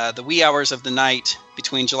the wee hours of the night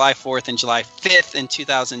between July 4th and July 5th in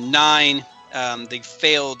 2009. The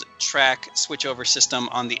failed track switchover system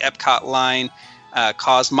on the Epcot line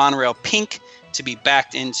caused Monorail Pink to be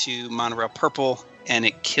backed into Monorail Purple, and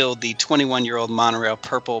it killed the 21-year-old Monorail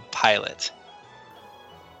Purple pilot.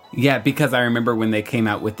 Yeah, because I remember when they came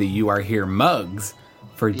out with the You Are Here mugs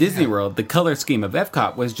for Disney World, the color scheme of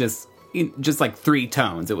Epcot was just like 3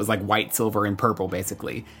 tones. It was like white, silver, and purple,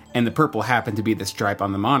 basically. And the purple happened to be the stripe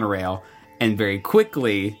on the monorail. And very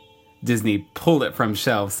quickly, Disney pulled it from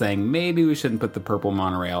shelves, saying, maybe we shouldn't put the purple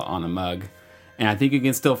monorail on a mug. And I think you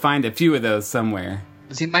can still find a few of those somewhere.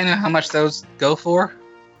 Does anybody know how much those go for?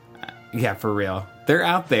 Yeah, for real. They're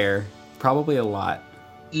out there. Probably a lot.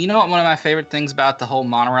 You know what one of my favorite things about the whole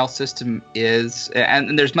monorail system is,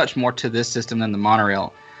 and there's much more to this system than the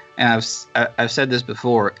monorail, and I've said this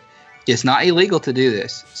before, it's not illegal to do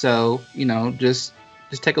this. So, just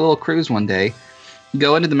take a little cruise one day.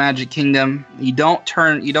 Go into the Magic Kingdom. You don't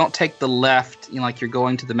take the left, like you're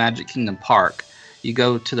going to the Magic Kingdom Park. You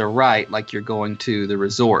go to the right like you're going to the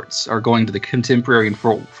resorts or going to the Contemporary and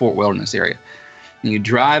Fort Wilderness area. And you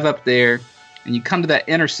drive up there and you come to that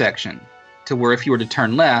intersection to where if you were to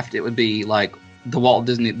turn left, it would be like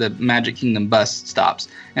the Magic Kingdom bus stops.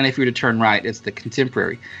 And if you were to turn right, it's the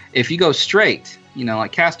Contemporary. If you go straight,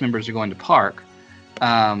 like cast members are going to park,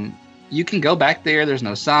 you can go back there. There's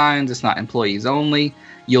no signs. It's not employees only.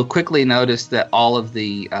 You'll quickly notice that all of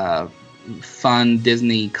the fun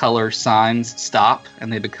Disney color signs stop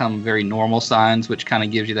and they become very normal signs, which kind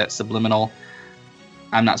of gives you that subliminal,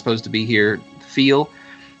 I'm not supposed to be here feel.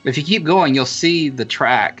 If you keep going, you'll see the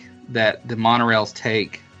track that the monorails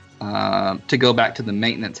take to go back to the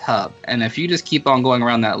maintenance hub. And if you just keep on going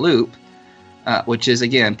around that loop, which is,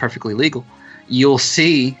 again, perfectly legal, you'll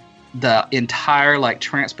see the entire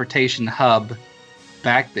transportation hub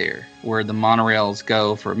back there where the monorails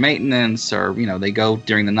go for maintenance, or they go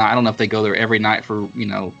during the night. I don't know if they go there every night for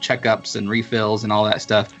checkups and refills and all that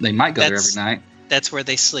stuff. They might go there every night. That's where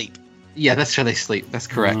they sleep. Yeah, that's where they sleep. That's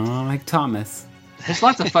correct. Like Thomas. There's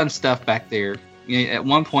lots of fun stuff back there. At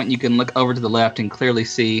one point, you can look over to the left and clearly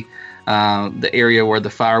see the area where the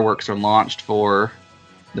fireworks are launched for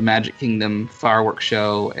the Magic Kingdom fireworks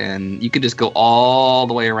show, and you could just go all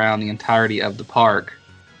the way around the entirety of the park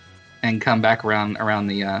and come back around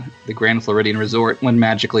the Grand Floridian Resort when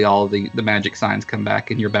magically all of the magic signs come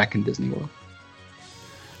back and you're back in Disney World.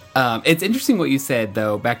 It's interesting what you said,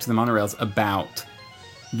 though, back to the monorails, about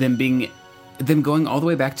them going all the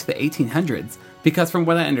way back to the 1800s. Because from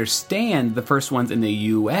what I understand, the first ones in the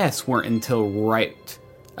U.S. weren't until right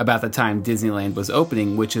about the time Disneyland was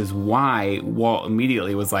opening, which is why Walt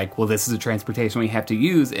immediately was like, well, this is a transportation we have to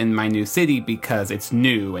use in my new city because it's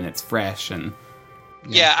new and it's fresh. And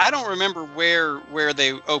yeah, I don't remember where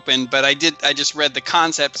they opened, but I just read the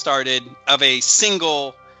concept started of a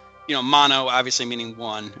single, mono, obviously meaning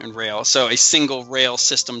one, and rail. So a single rail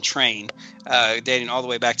system train dating all the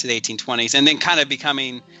way back to the 1820s, and then kind of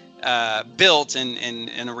becoming built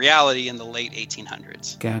in a reality in the late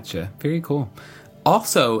 1800s. Gotcha. Very cool.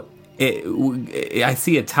 Also, I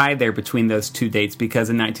see a tie there between those two dates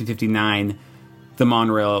because in 1959, the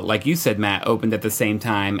monorail, like you said, Matt, opened at the same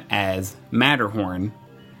time as Matterhorn,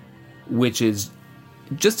 which is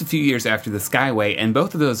just a few years after the Skyway, and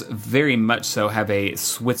both of those very much so have a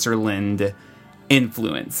Switzerland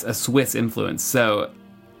influence, a Swiss influence. So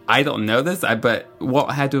I don't know this, but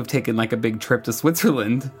Walt had to have taken a big trip to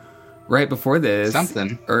Switzerland right before this.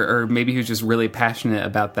 Something. Or maybe he was just really passionate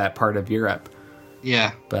about that part of Europe.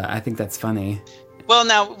 Yeah. But I think that's funny. Well,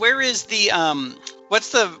 now, where is the,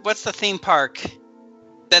 what's the theme park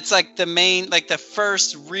that's the main, the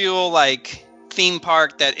first real, theme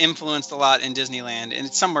park that influenced a lot in Disneyland, and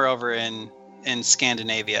it's somewhere over in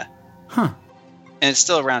Scandinavia. Huh. And it's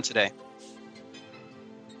still around today.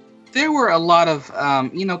 There were a lot of,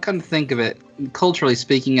 come to think of it, culturally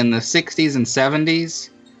speaking, in the 60s and 70s,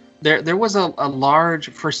 There was a large,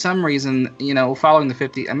 for some reason, following the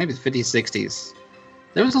 50s, maybe the 50s, 60s,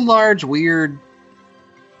 there was a large, weird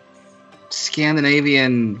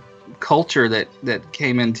Scandinavian culture that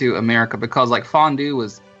came into America because, like, fondue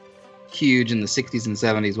was huge in the 60s and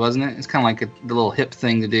 70s, wasn't it? It's kind of like the little hip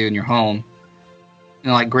thing to do in your home.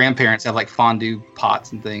 Like grandparents have like fondue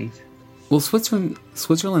pots and things. Well,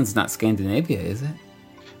 Switzerland's not Scandinavia, is it?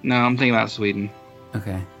 No, I'm thinking about Sweden.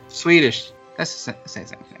 Okay. Swedish. That's the same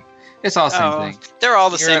thing. It's all the same thing. They're all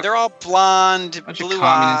the same. They're all blonde, blue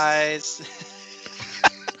eyes.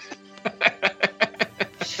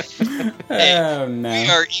 Hey, oh, no. We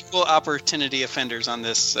are equal opportunity offenders on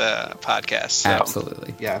this podcast. So.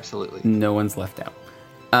 Absolutely. Yeah, absolutely. No one's left out.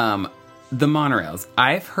 The monorails.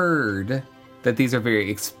 I've heard that these are very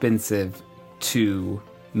expensive to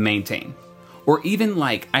maintain. Or even,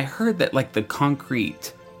 like, I heard that, like, the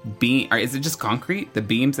concrete beam... Is it just concrete? The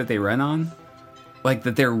beams that they run on? Like,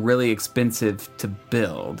 that they're really expensive to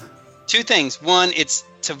build. Two things. One, it's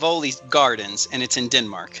Tivoli's Gardens, and it's in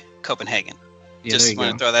Denmark, Copenhagen. Yeah, Just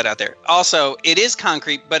want to throw that out there. Also, it is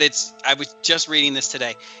concrete, but I was just reading this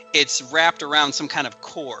today. It's wrapped around some kind of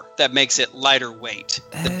core that makes it lighter weight,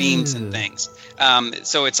 the beams and things.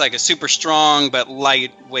 So it's like a super strong but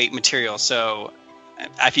lightweight material. So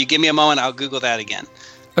if you give me a moment, I'll Google that again.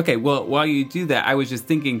 Okay, well, while you do that, I was just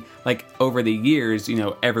thinking, like, over the years,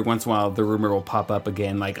 every once in a while, the rumor will pop up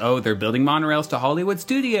again, like, oh, they're building monorails to Hollywood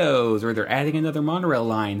studios, or they're adding another monorail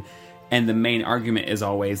line. And the main argument is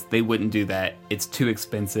always they wouldn't do that. It's too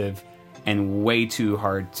expensive and way too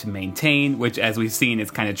hard to maintain, which, as we've seen,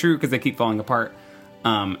 is kind of true because they keep falling apart.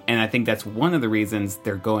 And I think that's one of the reasons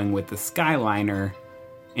they're going with the Skyliner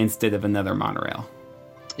instead of another monorail.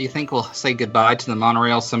 Do you think we'll say goodbye to the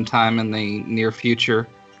monorail sometime in the near future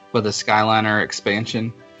with a Skyliner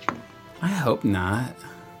expansion? I hope not.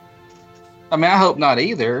 I mean, I hope not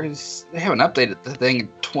either. They haven't updated the thing in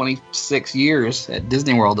 26 years, at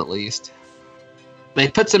Disney World at least. They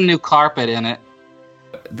put some new carpet in it.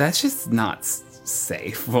 That's just not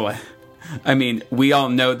safe. I mean, we all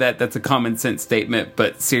know that that's a common sense statement,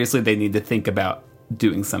 but seriously, they need to think about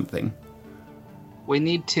doing something. We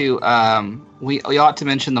need to, we ought to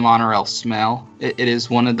mention the monorail smell. It is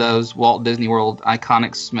one of those Walt Disney World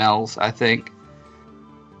iconic smells, I think.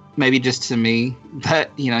 Maybe just to me,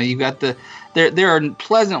 but you've got there are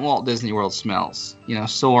pleasant Walt Disney World smells.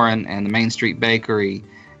 Soarin' and the Main Street Bakery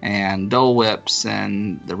and Dole Whips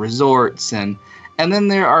and the resorts and then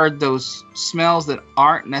there are those smells that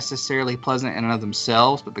aren't necessarily pleasant in and of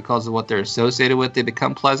themselves, but because of what they're associated with, they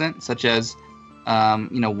become pleasant, such as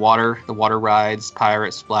water, the water rides,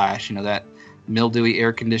 Pirate Splash, that mildewy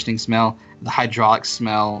air conditioning smell, the hydraulic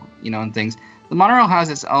smell, and things. The monorail has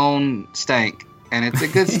its own stank. And it's a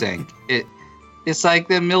good stink. It's like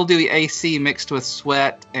the mildewy AC mixed with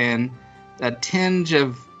sweat and a tinge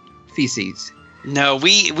of feces. No,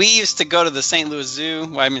 we used to go to the St. Louis Zoo.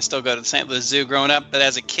 Well, I mean, still go to the St. Louis Zoo growing up. But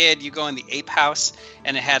as a kid, you go in the ape house,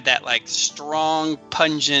 and it had that, like, strong,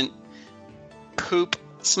 pungent poop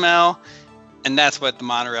smell. And that's what the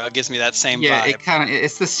monorail gives me, that same vibe. Yeah,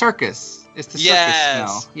 it's the circus. It's the circus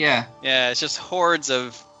smell. Yeah. Yeah, it's just hordes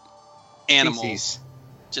of animals. Feces.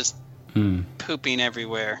 Just pooping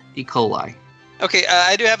everywhere. E. coli. Okay,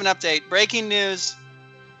 I do have an update. Breaking news.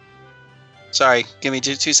 Sorry, give me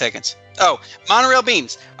 2 seconds. Oh, monorail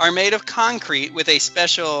beams are made of concrete with a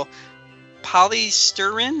special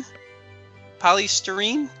polystyrene?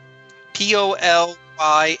 Polystyrene? Polystyrene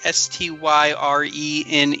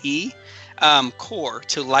core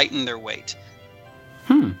to lighten their weight.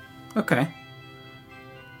 Okay.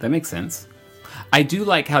 That makes sense. I do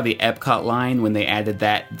like how the Epcot line, when they added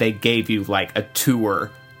that, they gave you, like, a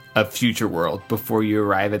tour of Future World before you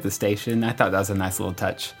arrive at the station. I thought that was a nice little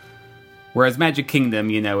touch. Whereas Magic Kingdom,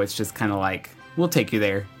 it's just kind of like, we'll take you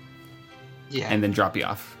there. Yeah. And then drop you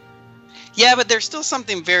off. Yeah, but there's still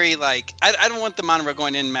something very, like, I don't want the monorail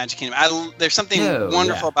going in Magic Kingdom. There's something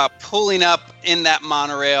wonderful about pulling up in that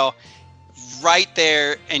monorail right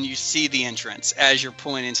there, and you see the entrance as you're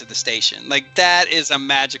pulling into the station. Like, that is a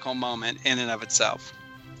magical moment in and of itself.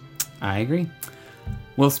 I agree.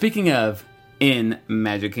 Well, speaking of in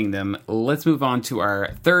Magic Kingdom, let's move on to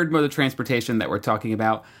our third mode of transportation that we're talking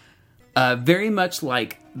about. Very much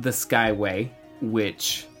like the Skyway,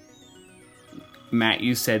 which, Matt,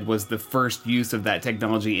 you said was the first use of that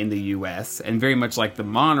technology in the U.S., and very much like the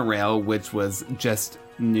monorail, which was just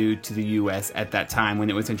new to the U.S. at that time when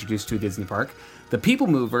it was introduced to a Disney park. The People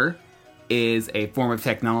Mover is a form of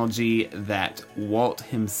technology that Walt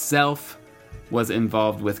himself was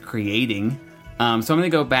involved with creating. So I'm going to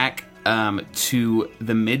go back to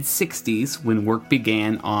the mid-'60s when work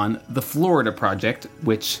began on the Florida project,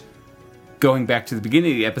 which going back to the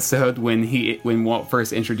beginning of the episode, when Walt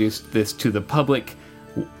first introduced this to the public,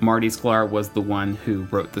 Marty Sklar was the one who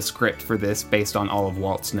wrote the script for this based on all of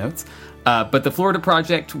Walt's notes. But the Florida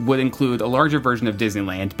project would include a larger version of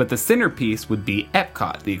Disneyland, but the centerpiece would be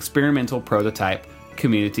Epcot, the experimental prototype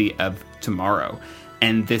community of tomorrow.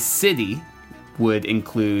 And this city would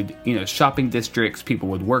include, shopping districts, people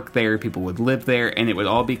would work there, people would live there, and it would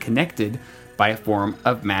all be connected by a form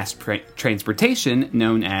of mass transportation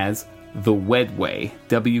known as the Wedway,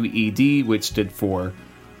 W-E-D, which stood for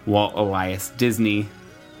Walt Elias Disney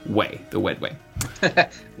Way, the Wedway.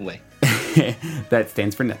 Way. That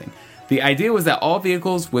stands for nothing. The idea was that all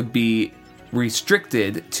vehicles would be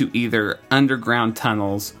restricted to either underground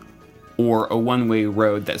tunnels or a one-way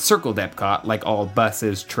road that circled Epcot, like all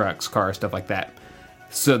buses, trucks, cars, stuff like that.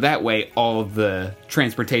 So that way, all of the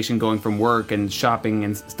transportation going from work and shopping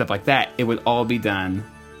and stuff like that, it would all be done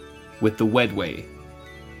with the Wedway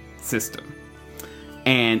system.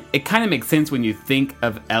 And it kind of makes sense when you think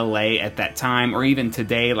of LA at that time, or even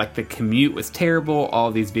today, like the commute was terrible,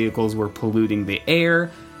 all these vehicles were polluting the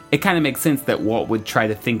air. It kind of makes sense that Walt would try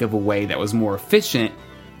to think of a way that was more efficient,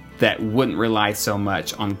 that wouldn't rely so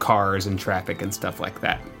much on cars and traffic and stuff like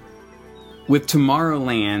that. With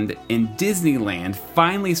Tomorrowland and Disneyland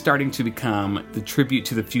finally starting to become the tribute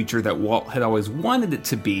to the future that Walt had always wanted it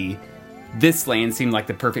to be, this land seemed like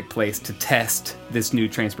the perfect place to test this new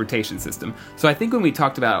transportation system. So I think when we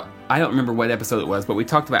talked about, I don't remember what episode it was, but we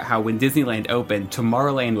talked about how when Disneyland opened,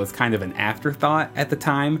 Tomorrowland was kind of an afterthought at the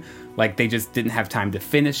time. Like they just didn't have time to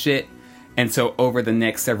finish it. And so over the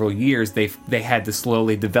next several years, they had to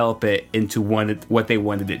slowly develop it into what they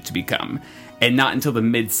wanted it to become. And not until the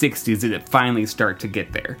mid-60s did it finally start to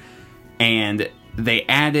get there. And they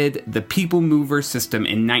added the People Mover system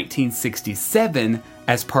in 1967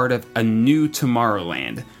 as part of a new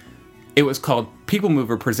Tomorrowland. It was called People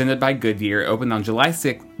Mover, presented by Goodyear, opened on July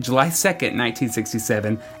 2nd,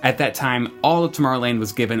 1967. At that time, all of Tomorrowland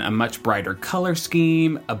was given a much brighter color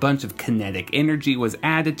scheme, a bunch of kinetic energy was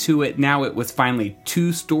added to it. Now it was finally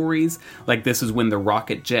 2 stories. Like this is when the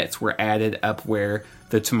rocket jets were added up where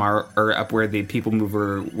up where the People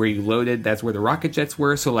Mover, where you loaded, that's where the rocket jets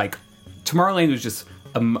were. So like Tomorrowland was just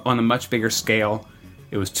on a much bigger scale.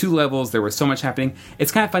 It was 2 levels. There was so much happening.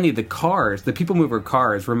 It's kind of funny. The cars, the People Mover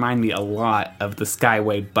cars, remind me a lot of the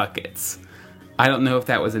Skyway buckets. I don't know if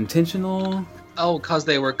that was intentional. Oh, because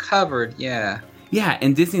they were covered. Yeah. Yeah,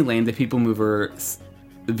 in Disneyland, the People Mover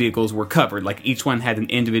vehicles were covered. Like each one had an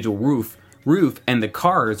individual roof, and the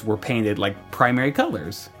cars were painted like primary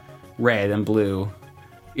colors, red and blue.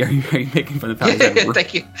 Are you making fun of how I said roof?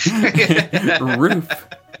 Thank you. Roof.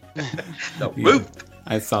 The roof.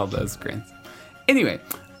 I saw those grins. Anyway,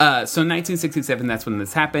 so 1967, that's when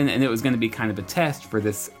this happened, and it was going to be kind of a test for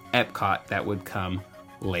this Epcot that would come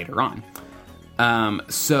later on.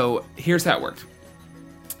 So here's how it worked.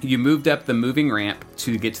 You moved up the moving ramp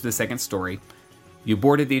to get to the second story. You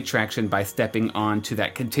boarded the attraction by stepping onto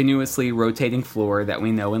that continuously rotating floor that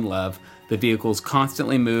we know and love. The vehicles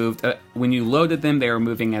constantly moved. When you loaded them, they were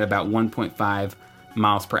moving at about 1.5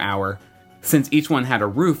 miles per hour. Since each one had a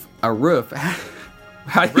roof,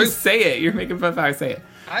 how do you say it? You're making fun of how I say it.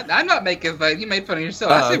 I'm not making fun. You made fun of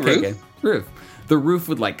yourself. I say okay, roof. Good. Roof. The roof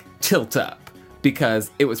would like tilt up because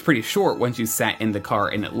it was pretty short once you sat in the car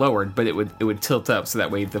and it lowered, but it would tilt up so that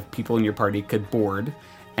way the people in your party could board,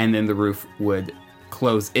 and then the roof would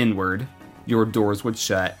close inward, your doors would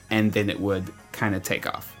shut, and then it would kind of take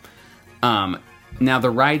off. Now the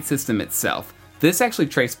ride system itself. This actually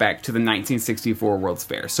traced back to the 1964 World's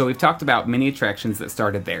Fair. So we've talked about many attractions that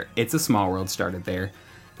started there. It's a Small World started there.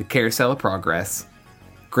 The Carousel of Progress.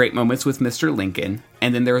 Great Moments with Mr. Lincoln.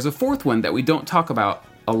 And then there was a 4th one that we don't talk about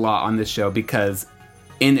a lot on this show because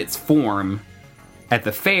in its form at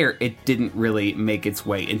the fair, it didn't really make its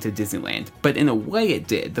way into Disneyland. But in a way it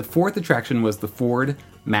did. The 4th attraction was the Ford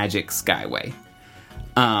Magic Skyway.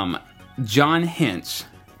 John Hinch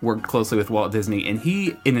worked closely with Walt Disney, and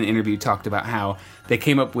he, in an interview, talked about how they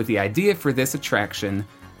came up with the idea for this attraction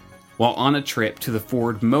while on a trip to the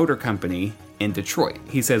Ford Motor Company in Detroit.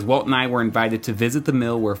 He says, Walt and I were invited to visit the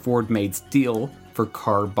mill where Ford made steel for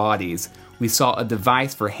car bodies. We saw a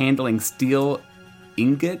device for handling steel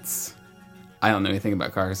ingots. I don't know anything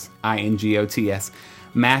about cars. INGOTS.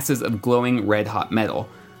 Masses of glowing red-hot metal.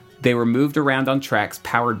 They were moved around on tracks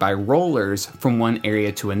powered by rollers from one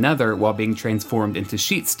area to another while being transformed into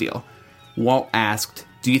sheet steel. Walt asked,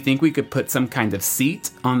 do you think we could put some kind of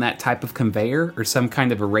seat on that type of conveyor or some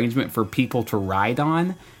kind of arrangement for people to ride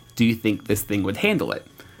on? Do you think this thing would handle it?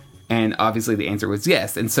 And obviously the answer was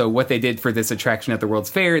yes. And so what they did for this attraction at the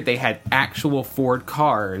World's Fair, they had actual Ford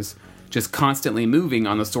cars just constantly moving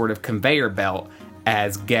on a sort of conveyor belt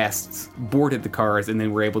as guests boarded the cars and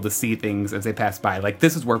then were able to see things as they passed by. Like,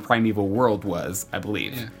 this is where Primeval World was, I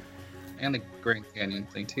believe. Yeah. And the Grand Canyon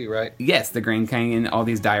thing too, right? Yes, the Grand Canyon, all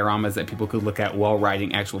these dioramas that people could look at while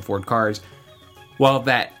riding actual Ford cars. While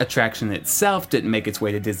that attraction itself didn't make its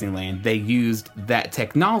way to Disneyland, they used that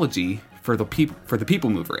technology for the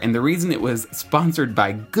People Mover. And the reason it was sponsored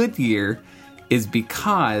by Goodyear is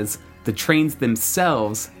because the trains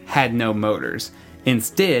themselves had no motors.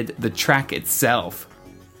 Instead, the track itself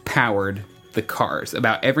powered the cars.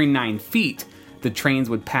 About every 9 feet, the trains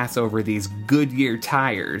would pass over these Goodyear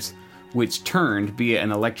tires, which turned via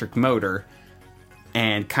an electric motor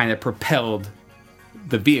and kind of propelled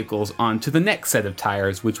the vehicles onto the next set of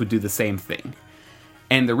tires, which would do the same thing.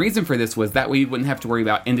 And the reason for this was that way you wouldn't have to worry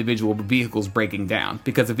about individual vehicles breaking down,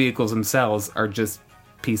 because the vehicles themselves are just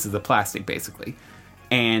pieces of plastic, basically.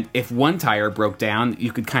 And if one tire broke down,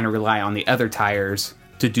 you could kind of rely on the other tires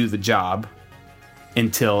to do the job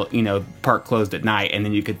until, park closed at night, and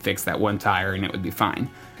then you could fix that one tire and it would be fine.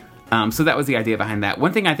 So that was the idea behind that.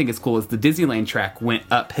 One thing I think is cool is the Disneyland track went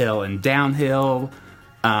uphill and downhill.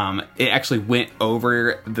 It actually went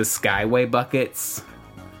over the Skyway buckets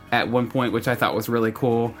at one point, which I thought was really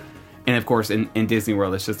cool. And of course, in Disney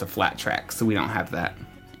World, it's just a flat track, so we don't have that.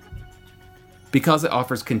 Because it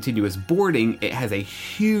offers continuous boarding, it has a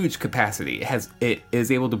huge capacity. It is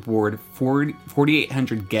able to board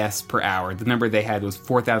 4,800 guests per hour. The number they had was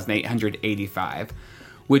 4,885.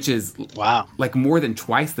 Which is like more than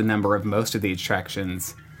twice the number of most of the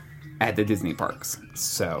attractions at the Disney parks.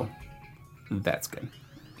 So that's good.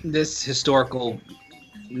 This historical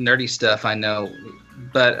nerdy stuff I know,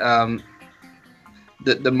 but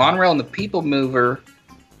the monorail and the People Mover,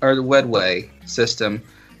 or the Wedway system,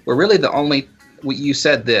 were really the only. You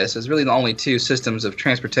said this is really the only two systems of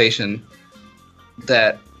transportation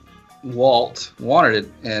that Walt wanted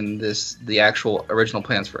in the actual original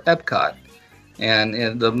plans for Epcot.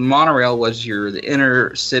 And the monorail was the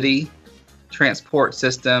inner city transport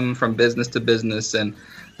system from business to business, and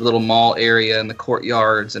the little mall area and the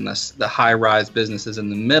courtyards and the high-rise businesses in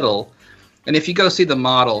the middle. And if you go see the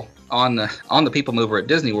model on the People Mover at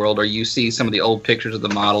Disney World, or you see some of the old pictures of the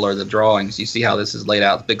model or the drawings, you see how this is laid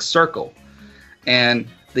out. It's a big circle. And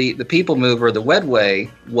the People Mover, the Wedway,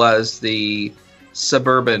 was the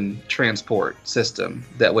suburban transport system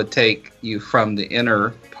that would take you from the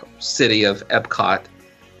inner city of Epcot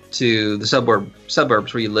to the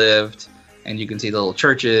suburbs where you lived, and you can see the little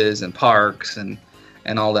churches and parks and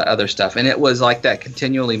all that other stuff. And it was like that,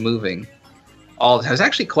 continually moving. It was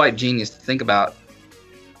actually quite genius to think about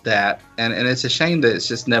that, and it's a shame that it's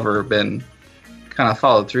just never been kind of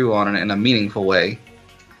followed through on in a meaningful way.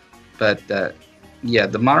 But the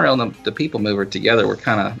monorail and the People Mover together were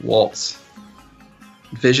kind of Walt's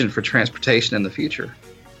vision for transportation in the future.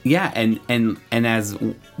 Yeah, and as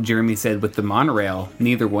Jeremy said with the monorail,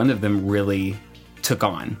 neither one of them really took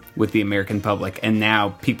on with the American public, and now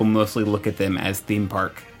people mostly look at them as theme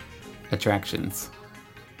park attractions.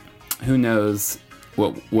 Who knows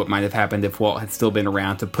what might have happened if Walt had still been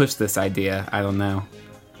around to push this idea? I don't know.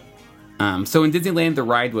 So in Disneyland, the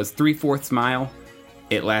ride was 3/4 mile.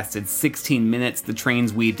 It lasted 16 minutes. The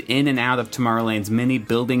trains weaved in and out of Tomorrowland's many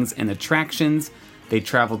buildings and attractions. They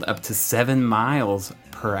traveled up to 7 miles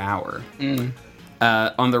per hour.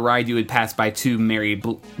 On the ride, you would pass by 2 Mary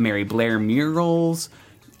Blair murals.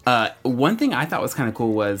 One thing I thought was kind of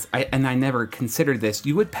cool was, I never considered this,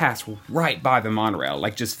 you would pass right by the monorail,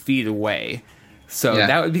 like just feet away. So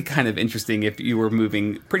that would be kind of interesting if you were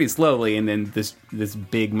moving pretty slowly and then this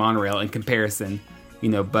big monorail in comparison,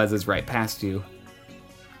 buzzes right past you.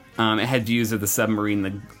 It had views of the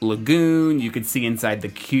submarine lagoon. You could see inside the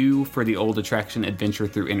queue for the old attraction Adventure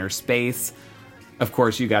Through Inner Space. Of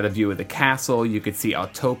course, you got a view of the castle. You could see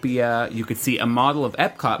Autopia. You could see a model of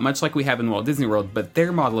Epcot, much like we have in Walt Disney World, but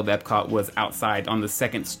their model of Epcot was outside on the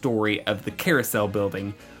second story of the Carousel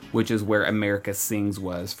building, which is where America Sings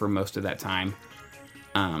was for most of that time.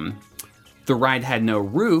 The ride had no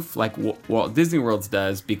roof like Walt Disney World's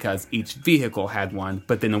does because each vehicle had one,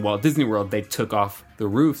 but then in Walt Disney World they took off the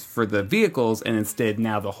roof for the vehicles, and instead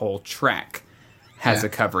now the whole track has a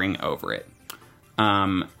covering over it.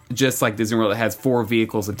 Just like Disney World, it has 4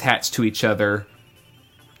 vehicles attached to each other,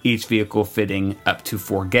 each vehicle fitting up to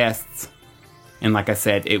 4 guests. And like I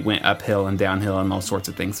said, it went uphill and downhill and all sorts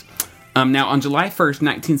of things. Now, on July 1st,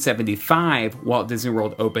 1975, Walt Disney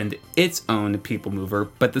World opened its own People Mover,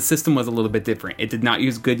 but the system was a little bit different. It did not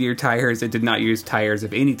use Goodyear tires. It did not use tires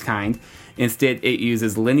of any kind. Instead, it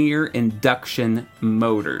uses linear induction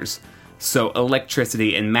motors. So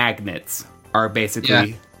electricity and magnets are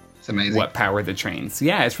basically It's amazing. what powered the trains.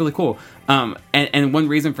 Yeah, it's really cool. And one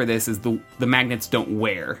reason for this is the magnets don't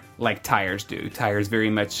wear like tires do. Tires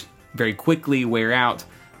very quickly wear out.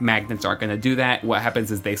 Magnets aren't going to do that. What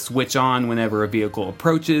happens is they switch on whenever a vehicle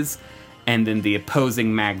approaches, and then the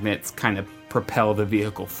opposing magnets kind of propel the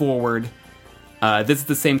vehicle forward. This is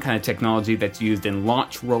the same kind of technology that's used in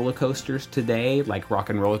launch roller coasters today, like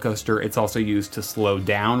Rock and Roller Coaster. It's also used to slow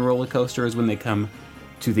down roller coasters when they come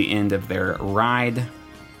to the end of their ride.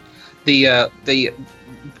 The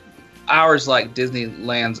ours, like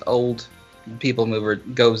Disneyland's old People Mover,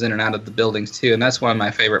 goes in and out of the buildings too, and that's one of my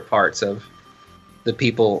favorite parts of the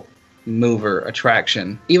People Mover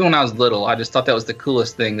attraction. Even when I was little, I just thought that was the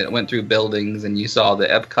coolest thing, that it went through buildings and you saw the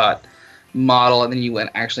Epcot model, and then you went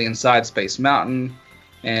actually inside Space Mountain,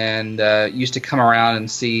 and used to come around and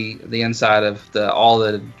see the inside of all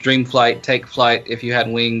the Dream Flight, Take Flight. If you had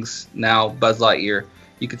wings, now Buzz Lightyear,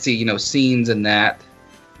 you could see scenes in that.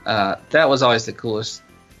 That was always the coolest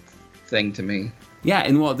thing to me. Yeah,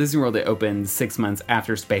 in Walt Disney World, it opened 6 months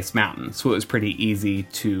after Space Mountain, so it was pretty easy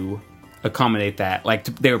to accommodate that. Like,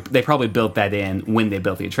 they probably built that in when they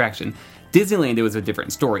built the attraction. Disneyland, it was a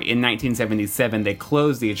different story. In 1977, they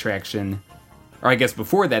closed the attraction, or I guess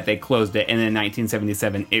before that, they closed it, and in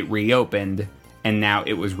 1977, it reopened, and now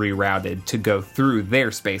it was rerouted to go through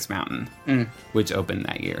their Space Mountain, which opened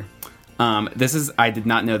that year. I did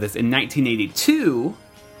not know this. In 1982,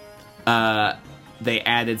 they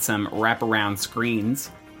added some wraparound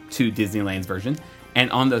screens to Disneyland's version, and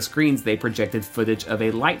on those screens, they projected footage of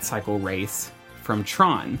a light cycle race from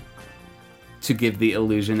Tron to give the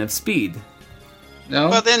illusion of speed. No?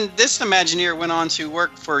 Well, then this Imagineer went on to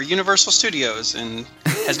work for Universal Studios and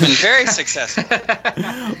has been very successful.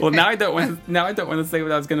 Well, now I don't want to say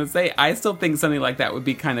what I was going to say. I still think something like that would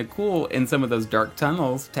be kind of cool in some of those dark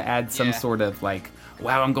tunnels, to add some sort of like,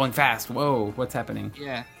 wow, I'm going fast. Whoa, what's happening?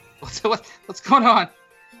 Yeah. What's going on?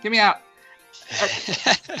 Get me out.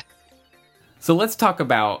 So let's talk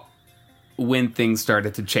about when things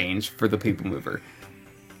started to change for the People Mover.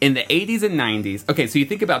 In the 80s and 90s, okay, so you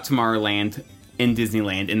think about Tomorrowland in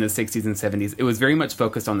Disneyland in the 60s and 70s, it was very much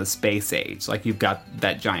focused on the space age. Like, you've got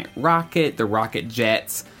that giant rocket, the rocket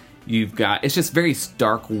jets, it's just very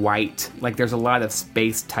stark white. Like, there's a lot of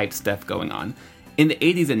space type stuff going on. In the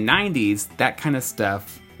 80s and 90s, that kind of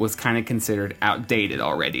stuff was kind of considered outdated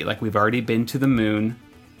already. Like, we've already been to the moon,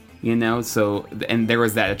 so, and there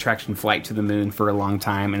was that attraction Flight to the Moon for a long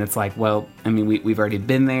time, and it's like, well, I mean, we've already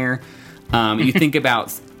been there. You think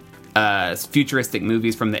about futuristic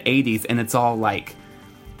movies from the 80s, and it's all like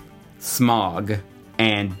smog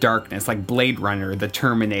and darkness, like Blade Runner, The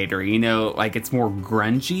Terminator, like it's more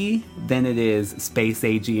grungy than it is space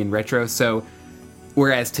agey and retro. So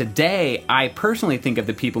whereas today, I personally think of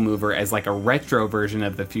the People Mover as like a retro version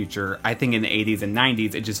of the future, I think in the 80s and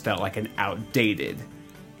 90s, it just felt like an outdated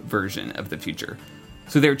version of the future.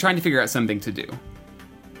 So they were trying to figure out something to do.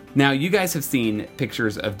 Now, you guys have seen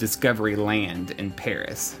pictures of Discovery Land in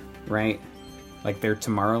Paris, right? Like their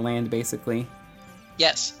Tomorrowland, basically.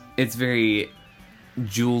 Yes. It's very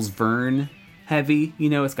Jules Verne heavy,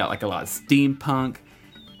 it's got like a lot of steampunk.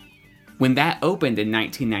 When that opened in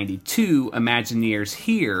 1992, Imagineers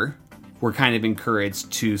here were kind of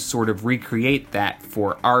encouraged to sort of recreate that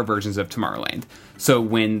for our versions of Tomorrowland. So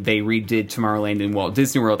when they redid Tomorrowland in Walt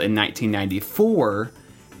Disney World in 1994,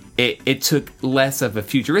 it took less of a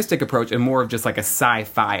futuristic approach and more of just like a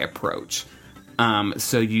sci-fi approach.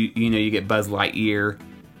 So you get Buzz Lightyear.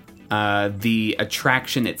 The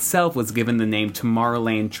attraction itself was given the name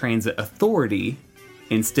Tomorrowland Transit Authority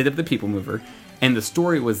instead of the People Mover. And the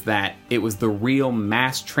story was that it was the real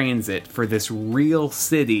mass transit for this real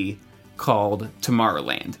city called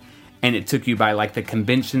Tomorrowland. And it took you by like the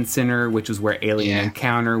convention center, which was where Alien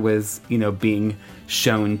Encounter was, being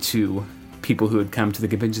shown to people who had come to the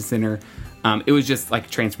convention center. It was just like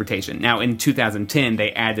transportation. Now in 2010,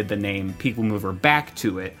 they added the name People Mover back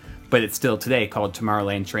to it, but it's still today called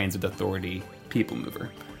Tomorrowland Transit Authority People Mover.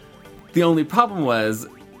 The only problem was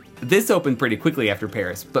this opened pretty quickly after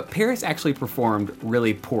Paris, but Paris actually performed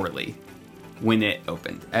really poorly when it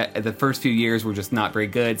opened. The first few years were just not very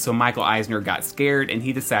good, so Michael Eisner got scared and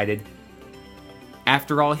he decided,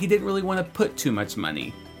 after all, he didn't really want to put too much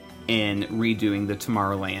money in redoing the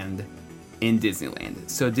Tomorrowland in Disneyland.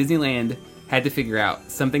 So Disneyland had to figure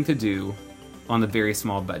out something to do on a very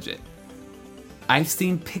small budget. I've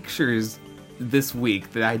seen pictures this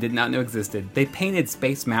week that I did not know existed. They painted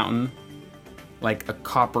Space Mountain like a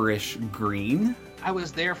copperish green. I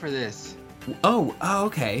was there for this. Oh,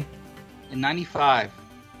 okay. In 95.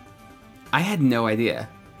 I had no idea.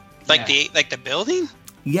 Like the building?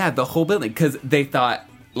 Yeah, the whole building, because they thought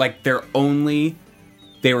like their only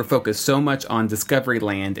they were focused so much on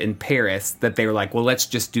Discoveryland in Paris that they were like, well, let's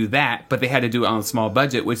just do that. But they had to do it on a small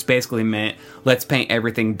budget, which basically meant let's paint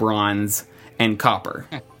everything bronze and copper.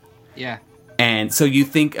 Yeah. And so you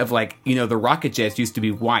think of like, you know, the rocket jets used to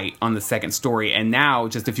be white on the second story. And now,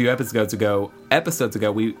 just a few episodes ago,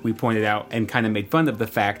 we pointed out and kind of made fun of the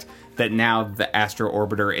fact that now the Astro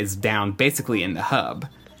Orbiter is down basically in the hub.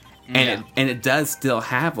 And it does still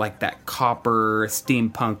have like that copper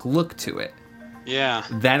steampunk look to it. Yeah.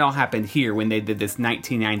 That all happened here when they did this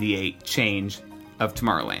 1998 change of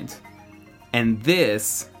Tomorrowland. And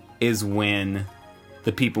this is when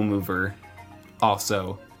the People Mover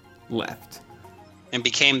also left. And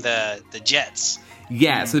became the Jets.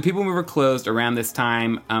 Yeah, so the People Mover closed around this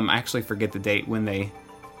time. I actually forget the date when they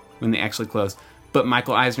actually closed. But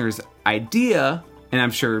Michael Eisner's idea, and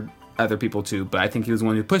I'm sure other people too, but I think he was the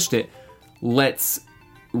one who pushed it, let's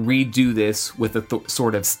redo this with a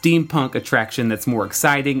sort of steampunk attraction that's more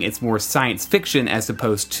exciting. It's more science fiction as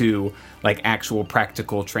opposed to like actual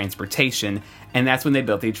practical transportation. And that's when they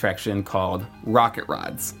built the attraction called Rocket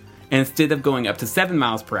Rods. And instead of going up to 7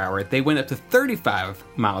 miles per hour, they went up to 35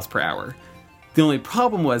 miles per hour. The only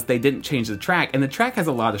problem was they didn't change the track, and the track has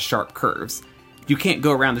a lot of sharp curves. You can't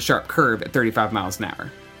go around the sharp curve at 35 miles an hour.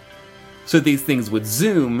 So these things would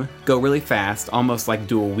zoom, go really fast, almost like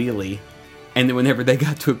do a wheelie, and then whenever they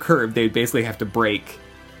got to a curve, they would basically have to brake,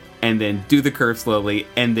 and then do the curve slowly,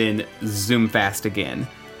 and then zoom fast again.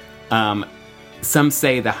 Some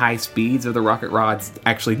say the high speeds of the rocket rods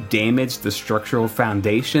actually damaged the structural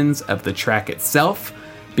foundations of the track itself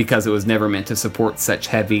because it was never meant to support such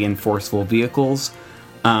heavy and forceful vehicles.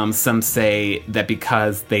 Some say that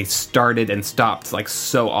because they started and stopped like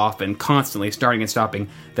so often, constantly starting and stopping,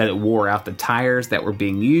 that it wore out the tires that were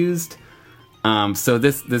being used. So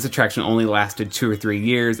this attraction only lasted 2 or 3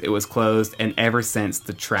 years. It was closed, and ever since,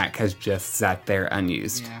 the track has just sat there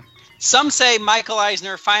unused. Yeah. Some say Michael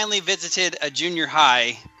Eisner finally visited a junior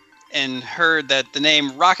high and heard that the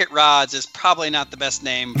name Rocket Rods is probably not the best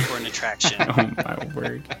name for an attraction. Oh, my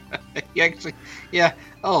word. Yeah.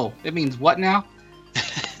 Oh, it means what now?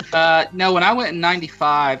 No, when I went in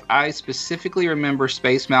 95, I specifically remember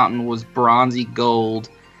Space Mountain was bronzy gold,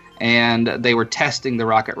 and they were testing the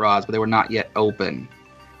rocket rods, but they were not yet open.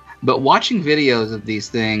 But watching videos of these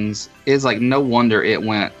things is like, no wonder it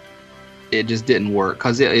just didn't work,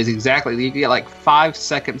 because it is exactly, you get like 5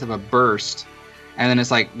 seconds of a burst, and then it's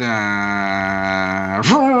like,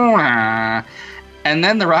 and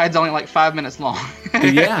then the ride's only like 5 minutes long.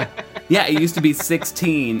 Yeah, it used to be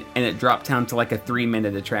 16, and it dropped down to like a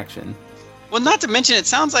 3-minute attraction. Well, not to mention, it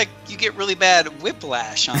sounds like you get really bad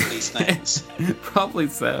whiplash on these things. Probably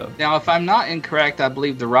so. Now, if I'm not incorrect, I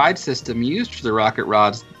believe the ride system used for the rocket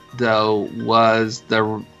rods, though, was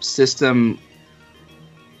the system,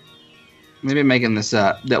 maybe I'm making this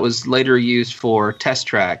up, that was later used for Test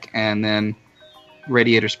Track and then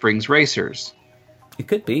Radiator Springs Racers. It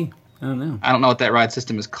could be. I don't know. I don't know what that ride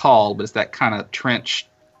system is called, but it's that kind of trench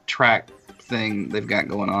track thing they've got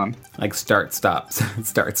going on. Like start, stop.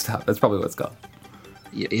 Start, stop. That's probably what it's called.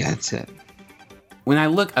 Yeah, that's it. When I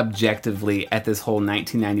look objectively at this whole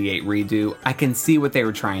 1998 redo, I can see what they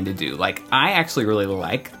were trying to do. Like, I actually really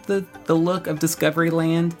like the look of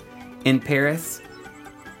Discoveryland in Paris.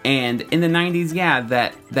 And in the 90s, yeah,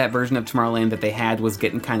 that version of Tomorrowland that they had was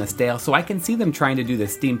getting kind of stale. So I can see them trying to do the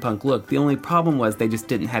steampunk look. The only problem was they just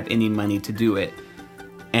didn't have any money to do it.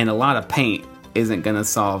 And a lot of paint isn't going to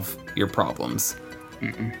solve your problems.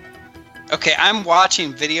 Mm-mm. Okay, I'm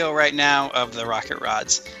watching video right now of the rocket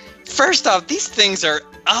rods. First off, these things are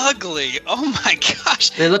ugly. Oh my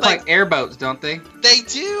gosh. They look like airboats, don't they? They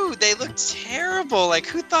do. They look terrible. Like,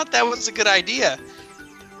 who thought that was a good idea?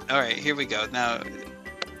 All right, here we go. Now...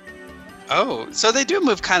 Oh, so they do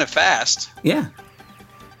move kind of fast. Yeah.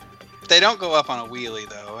 They don't go up on a wheelie,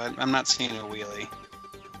 though. I'm not seeing a wheelie.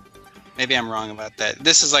 Maybe I'm wrong about that.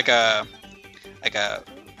 This is like a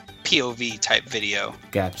POV type video.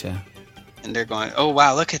 Gotcha. And they're going, oh,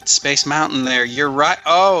 wow, look at Space Mountain there. You're right.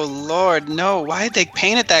 Oh, Lord, no. Why did they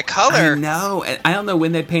paint it that color? I know. And I don't know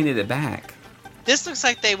when they painted it back. This looks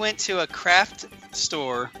like they went to a craft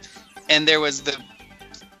store, and there was the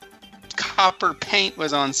copper paint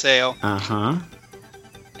was on sale. Uh-huh.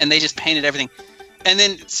 And they just painted everything. And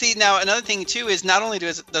then, see, now another thing, too, is not only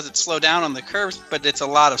does it slow down on the curves, but it's a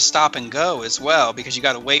lot of stop and go as well, because you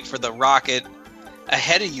got to wait for the rocket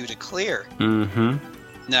ahead of you to clear. Mm-hmm.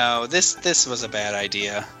 No, this was a bad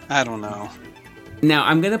idea. I don't know. Now,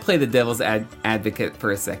 I'm going to play the devil's advocate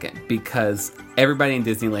for a second, because everybody in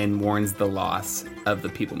Disneyland mourns the loss of the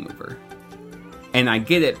People Mover. And I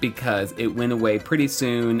get it because it went away pretty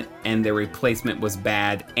soon and the replacement was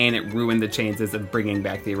bad and it ruined the chances of bringing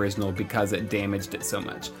back the original because it damaged it so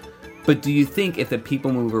much. But do you think if the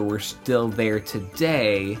People Mover were still there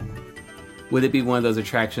today, would it be one of those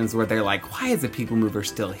attractions where they're like, why is the People Mover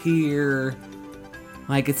still here?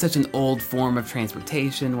 Like, it's such an old form of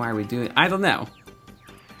transportation. Why are we doing it? I don't know.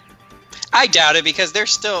 I doubt it because they're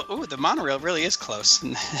still... Ooh, the monorail really is close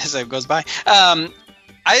as it goes by.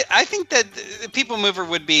 I think that the People Mover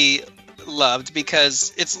would be loved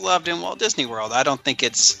because it's loved in Walt Disney World. I don't think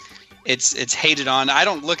it's hated on. I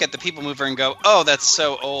don't look at the People Mover and go, oh, that's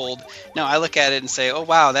so old. No, I look at it and say, oh,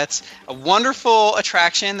 wow, that's a wonderful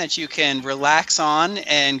attraction that you can relax on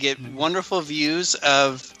and get wonderful views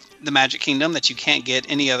of the Magic Kingdom that you can't get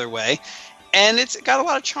any other way. And it's got a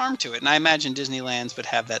lot of charm to it. And I imagine Disneyland's would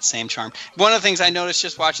have that same charm. One of the things I noticed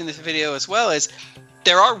just watching this video as well is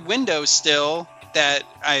there are windows still that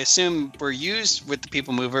I assume were used with the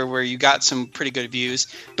People Mover where you got some pretty good views.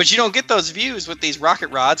 But you don't get those views with these rocket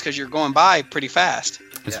rods because you're going by pretty fast.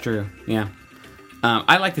 It's true, yeah.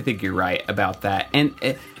 I like to think you're right about that. And,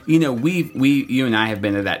 you know, you and I have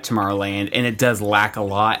been to that Tomorrowland, and it does lack a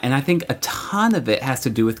lot. And I think a ton of it has to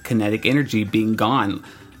do with kinetic energy being gone.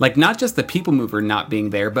 Like, not just the People Mover not being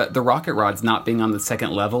there, but the rocket rods not being on the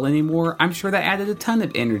second level anymore. I'm sure that added a ton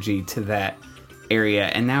of energy to that area,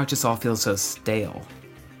 and now it just all feels so stale.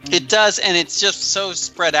 It does, and it's just so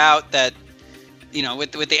spread out that, you know,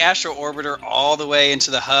 with the Astro Orbiter all the way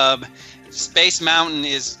into the hub, Space Mountain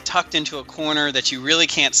is tucked into a corner that you really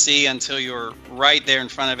can't see until you're right there in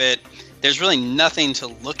front of it. There's really nothing to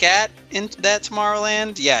look at in that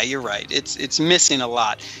Tomorrowland. Yeah, you're right. It's missing a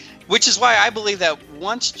lot. Which is why I believe that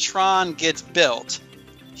once Tron gets built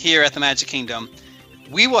here at the Magic Kingdom,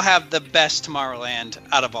 we will have the best Tomorrowland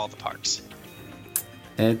out of all the parks.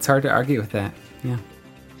 It's hard to argue with that, yeah.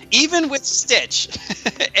 Even with Stitch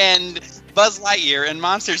and Buzz Lightyear and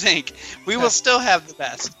Monsters, Inc., we will still have the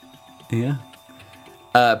best. Yeah.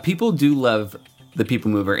 People do love the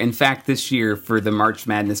People Mover. In fact, this year for the March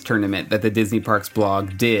Madness tournament that the Disney Parks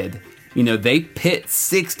blog did, you know, they pit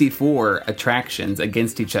 64 attractions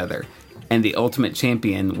against each other, and the ultimate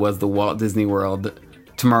champion was the Walt Disney World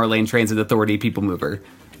Tomorrowland Transit Authority People Mover,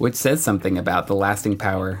 which says something about the lasting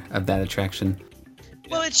power of that attraction.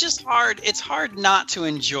 Well, it's just hard. It's hard not to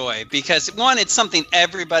enjoy because, one, it's something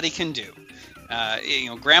everybody can do. You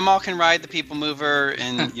know, Grandma can ride the People Mover,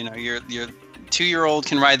 and you know, your 2-year-old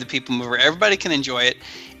can ride the People Mover. Everybody can enjoy it.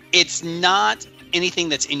 It's not anything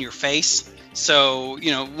that's in your face. So,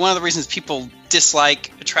 you know, one of the reasons people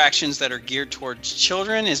dislike attractions that are geared towards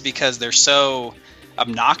children is because they're so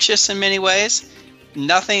obnoxious in many ways.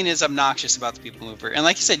 Nothing is obnoxious about the People Mover. And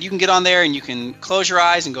like you said, you can get on there and you can close your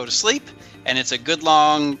eyes and go to sleep, and it's a good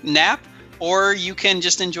long nap, or you can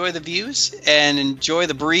just enjoy the views and enjoy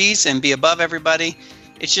the breeze and be above everybody.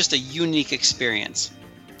 It's just a unique experience.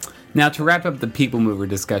 Now, to wrap up the People Mover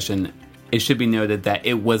discussion, it should be noted that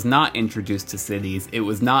it was not introduced to cities. It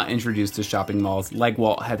was not introduced to shopping malls like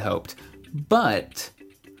Walt had hoped. But,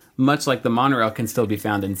 much like the monorail can still be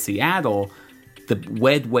found in Seattle, the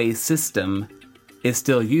Wedway system is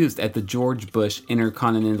still used at the George Bush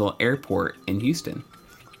Intercontinental Airport in Houston.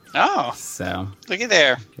 Oh, so look at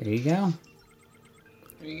there. There you go.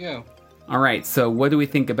 There you go. All right, so what do we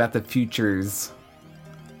think about the futures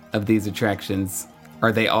of these attractions?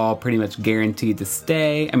 Are they all pretty much guaranteed to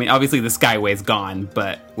stay? I mean, obviously the Skyway's gone,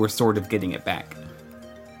 but we're sort of getting it back.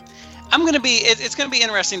 It's going to be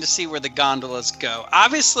interesting to see where the gondolas go.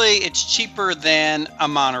 Obviously, it's cheaper than a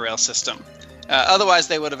monorail system. Otherwise,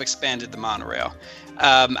 they would have expanded the monorail.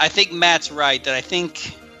 I think Matt's right that I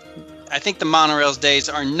think the monorail's days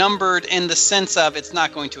are numbered in the sense of it's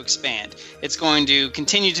not going to expand. It's going to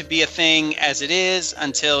continue to be a thing as it is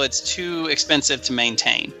until it's too expensive to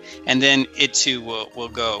maintain. And then it too will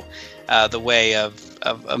go the way of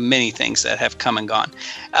many things that have come and gone.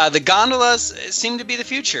 The gondolas seem to be the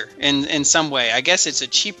future in some way. I guess it's a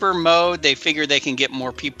cheaper mode. They figure they can get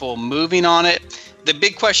more people moving on it. The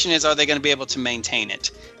big question is, are they going to be able to maintain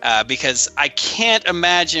it? Because I can't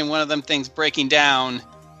imagine one of them things breaking down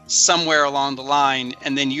somewhere along the line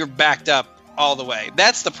and then you're backed up all the way.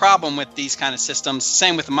 That's the problem with these kind of systems.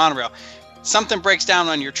 Same with the monorail. Something breaks down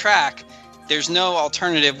on your track, there's no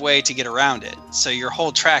alternative way to get around it. So your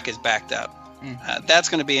whole track is backed up. That's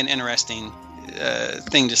going to be an interesting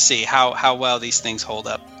thing to see, how well these things hold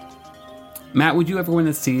up. Matt, would you ever want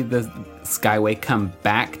to see the Skyway come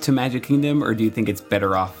back to Magic Kingdom, or do you think it's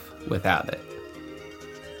better off without it?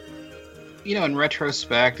 You know, in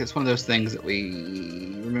retrospect, it's one of those things that we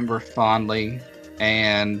remember fondly.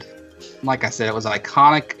 And like I said, it was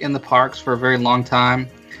iconic in the parks for a very long time.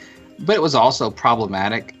 but it was also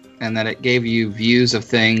problematic, and that it gave you views of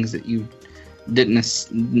things that you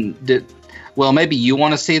did. Well, maybe you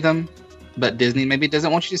want to see them, but Disney maybe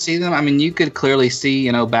doesn't want you to see them. I mean, you could clearly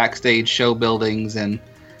see, backstage show buildings and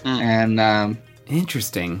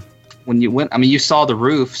interesting. When you went, I mean, you saw the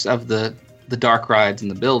roofs of the dark rides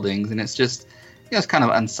and the buildings, and it's just, it's kind of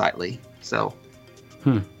unsightly. So,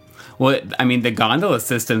 Well, I mean, the gondola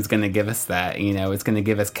system's going to give us that. It's going to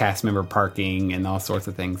give us cast member parking and all sorts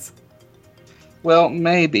of things. Well,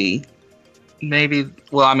 maybe.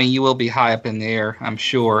 Well, I mean, you will be high up in the air, I'm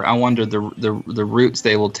sure. I wonder the routes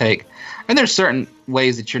they will take. And there's certain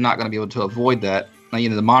ways that you're not going to be able to avoid that. Like,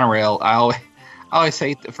 the monorail. I always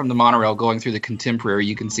say from the monorail going through the Contemporary,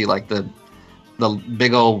 you can see like the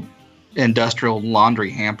big old industrial laundry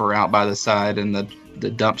hamper out by the side and the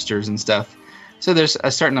dumpsters and stuff. So there's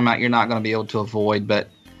a certain amount you're not going to be able to avoid. But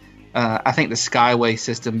I think the Skyway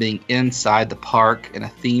system being inside the park in a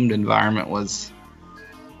themed environment was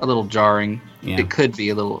a little jarring. Yeah. It could be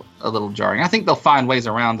a little jarring. I think they'll find ways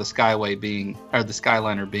around the Skyway the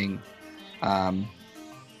Skyliner being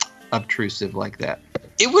obtrusive like that.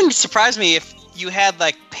 It wouldn't surprise me if you had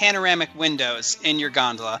like panoramic windows in your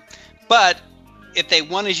gondola, but if they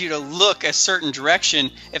wanted you to look a certain direction,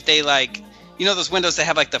 if they those windows that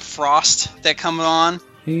have like the frost that come on.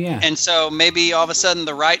 Yeah. And so maybe all of a sudden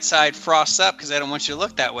the right side frosts up because they don't want you to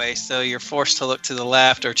look that way. So you're forced to look to the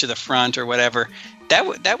left or to the front or whatever. That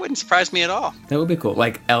wouldn't surprise me at all. That would be cool.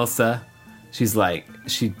 Like Elsa,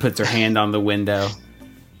 she puts her hand on the window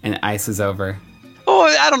and ices over. Oh,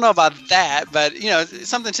 I don't know about that, but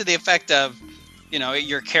something to the effect of,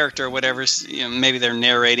 your character or whatever, maybe they're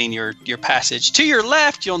narrating your passage. To your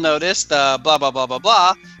left, you'll notice the blah, blah, blah, blah,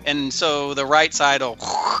 blah. And so the right side will,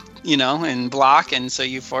 and block. And so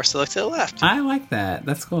you're forced to look to the left. I like that.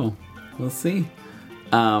 That's cool. We'll see.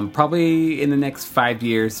 Probably in the next 5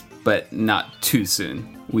 years, but not too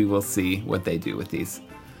soon. We will see what they do with these.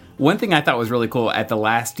 One thing I thought was really cool at the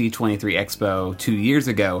last D23 Expo 2 years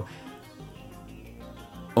ago.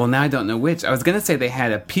 Well, now I don't know which. I was going to say they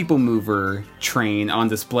had a people mover train on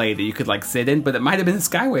display that you could sit in, but it might have been a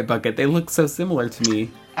Skyway bucket. They look so similar to me.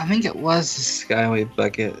 I think it was a Skyway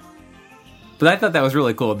bucket. But I thought that was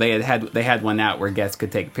really cool. They had one out where guests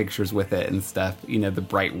could take pictures with it and stuff. The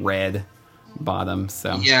bright red bottom.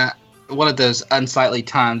 So yeah, one of those unsightly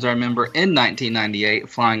times I remember in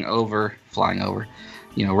 1998 riding over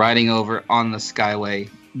on the Skyway,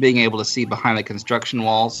 being able to see behind the construction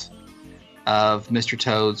walls of Mr.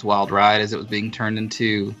 Toad's Wild Ride as it was being turned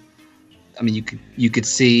into. I mean, you could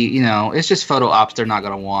see, it's just photo ops they're not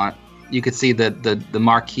going to want. You could see the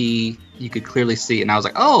marquee. You could clearly see, and I was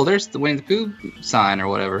like, oh, there's the Winnie the Pooh sign or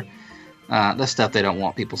whatever. That's stuff they don't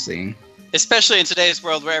want people seeing. Especially in today's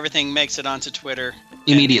world where everything makes it onto Twitter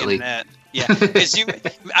immediately. Yeah, because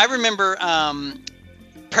I remember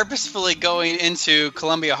purposefully going into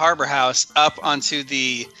Columbia Harbor House up onto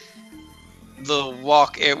the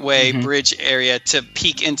walkway bridge area to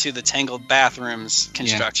peek into the tangled bathrooms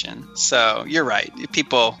construction. Yeah. So you're right.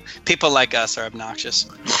 People like us are obnoxious.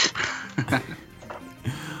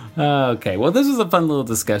 Okay, well, this was a fun little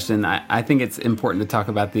discussion. I think it's important to talk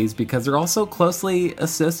about these because they're also closely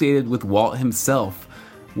associated with Walt himself,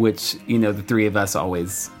 which, the three of us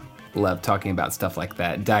always love talking about stuff like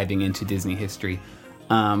that, diving into Disney history.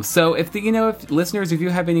 So if listeners, if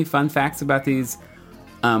you have any fun facts about these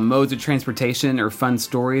modes of transportation or fun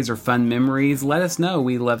stories or fun memories, let us know.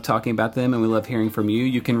 We love talking about them and we love hearing from you.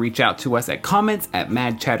 You can reach out to us at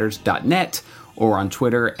comments@madchatters.net or on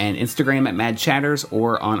Twitter and Instagram @madchatters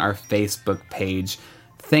or on our Facebook page.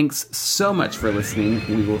 Thanks so much for listening.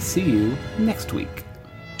 We will see you next week.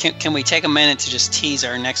 Can we take a minute to just tease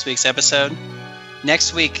our next week's episode?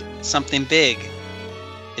 Next week, something big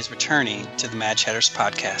is returning to the Mad Chatters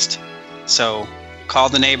podcast. So call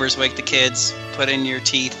the neighbors, wake the kids, put in your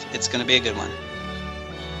teeth. It's going to be a good one.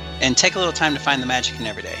 And take a little time to find the magic in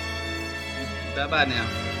every day. Bye-bye now.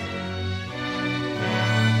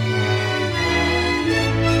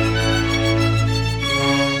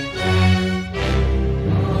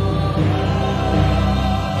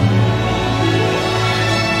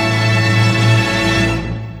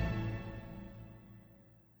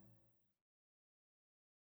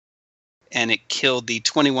 And it killed the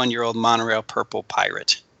 21-year-old monorail purple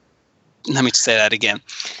pirate. Let me say that again.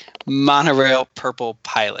 Monorail purple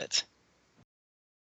pilot.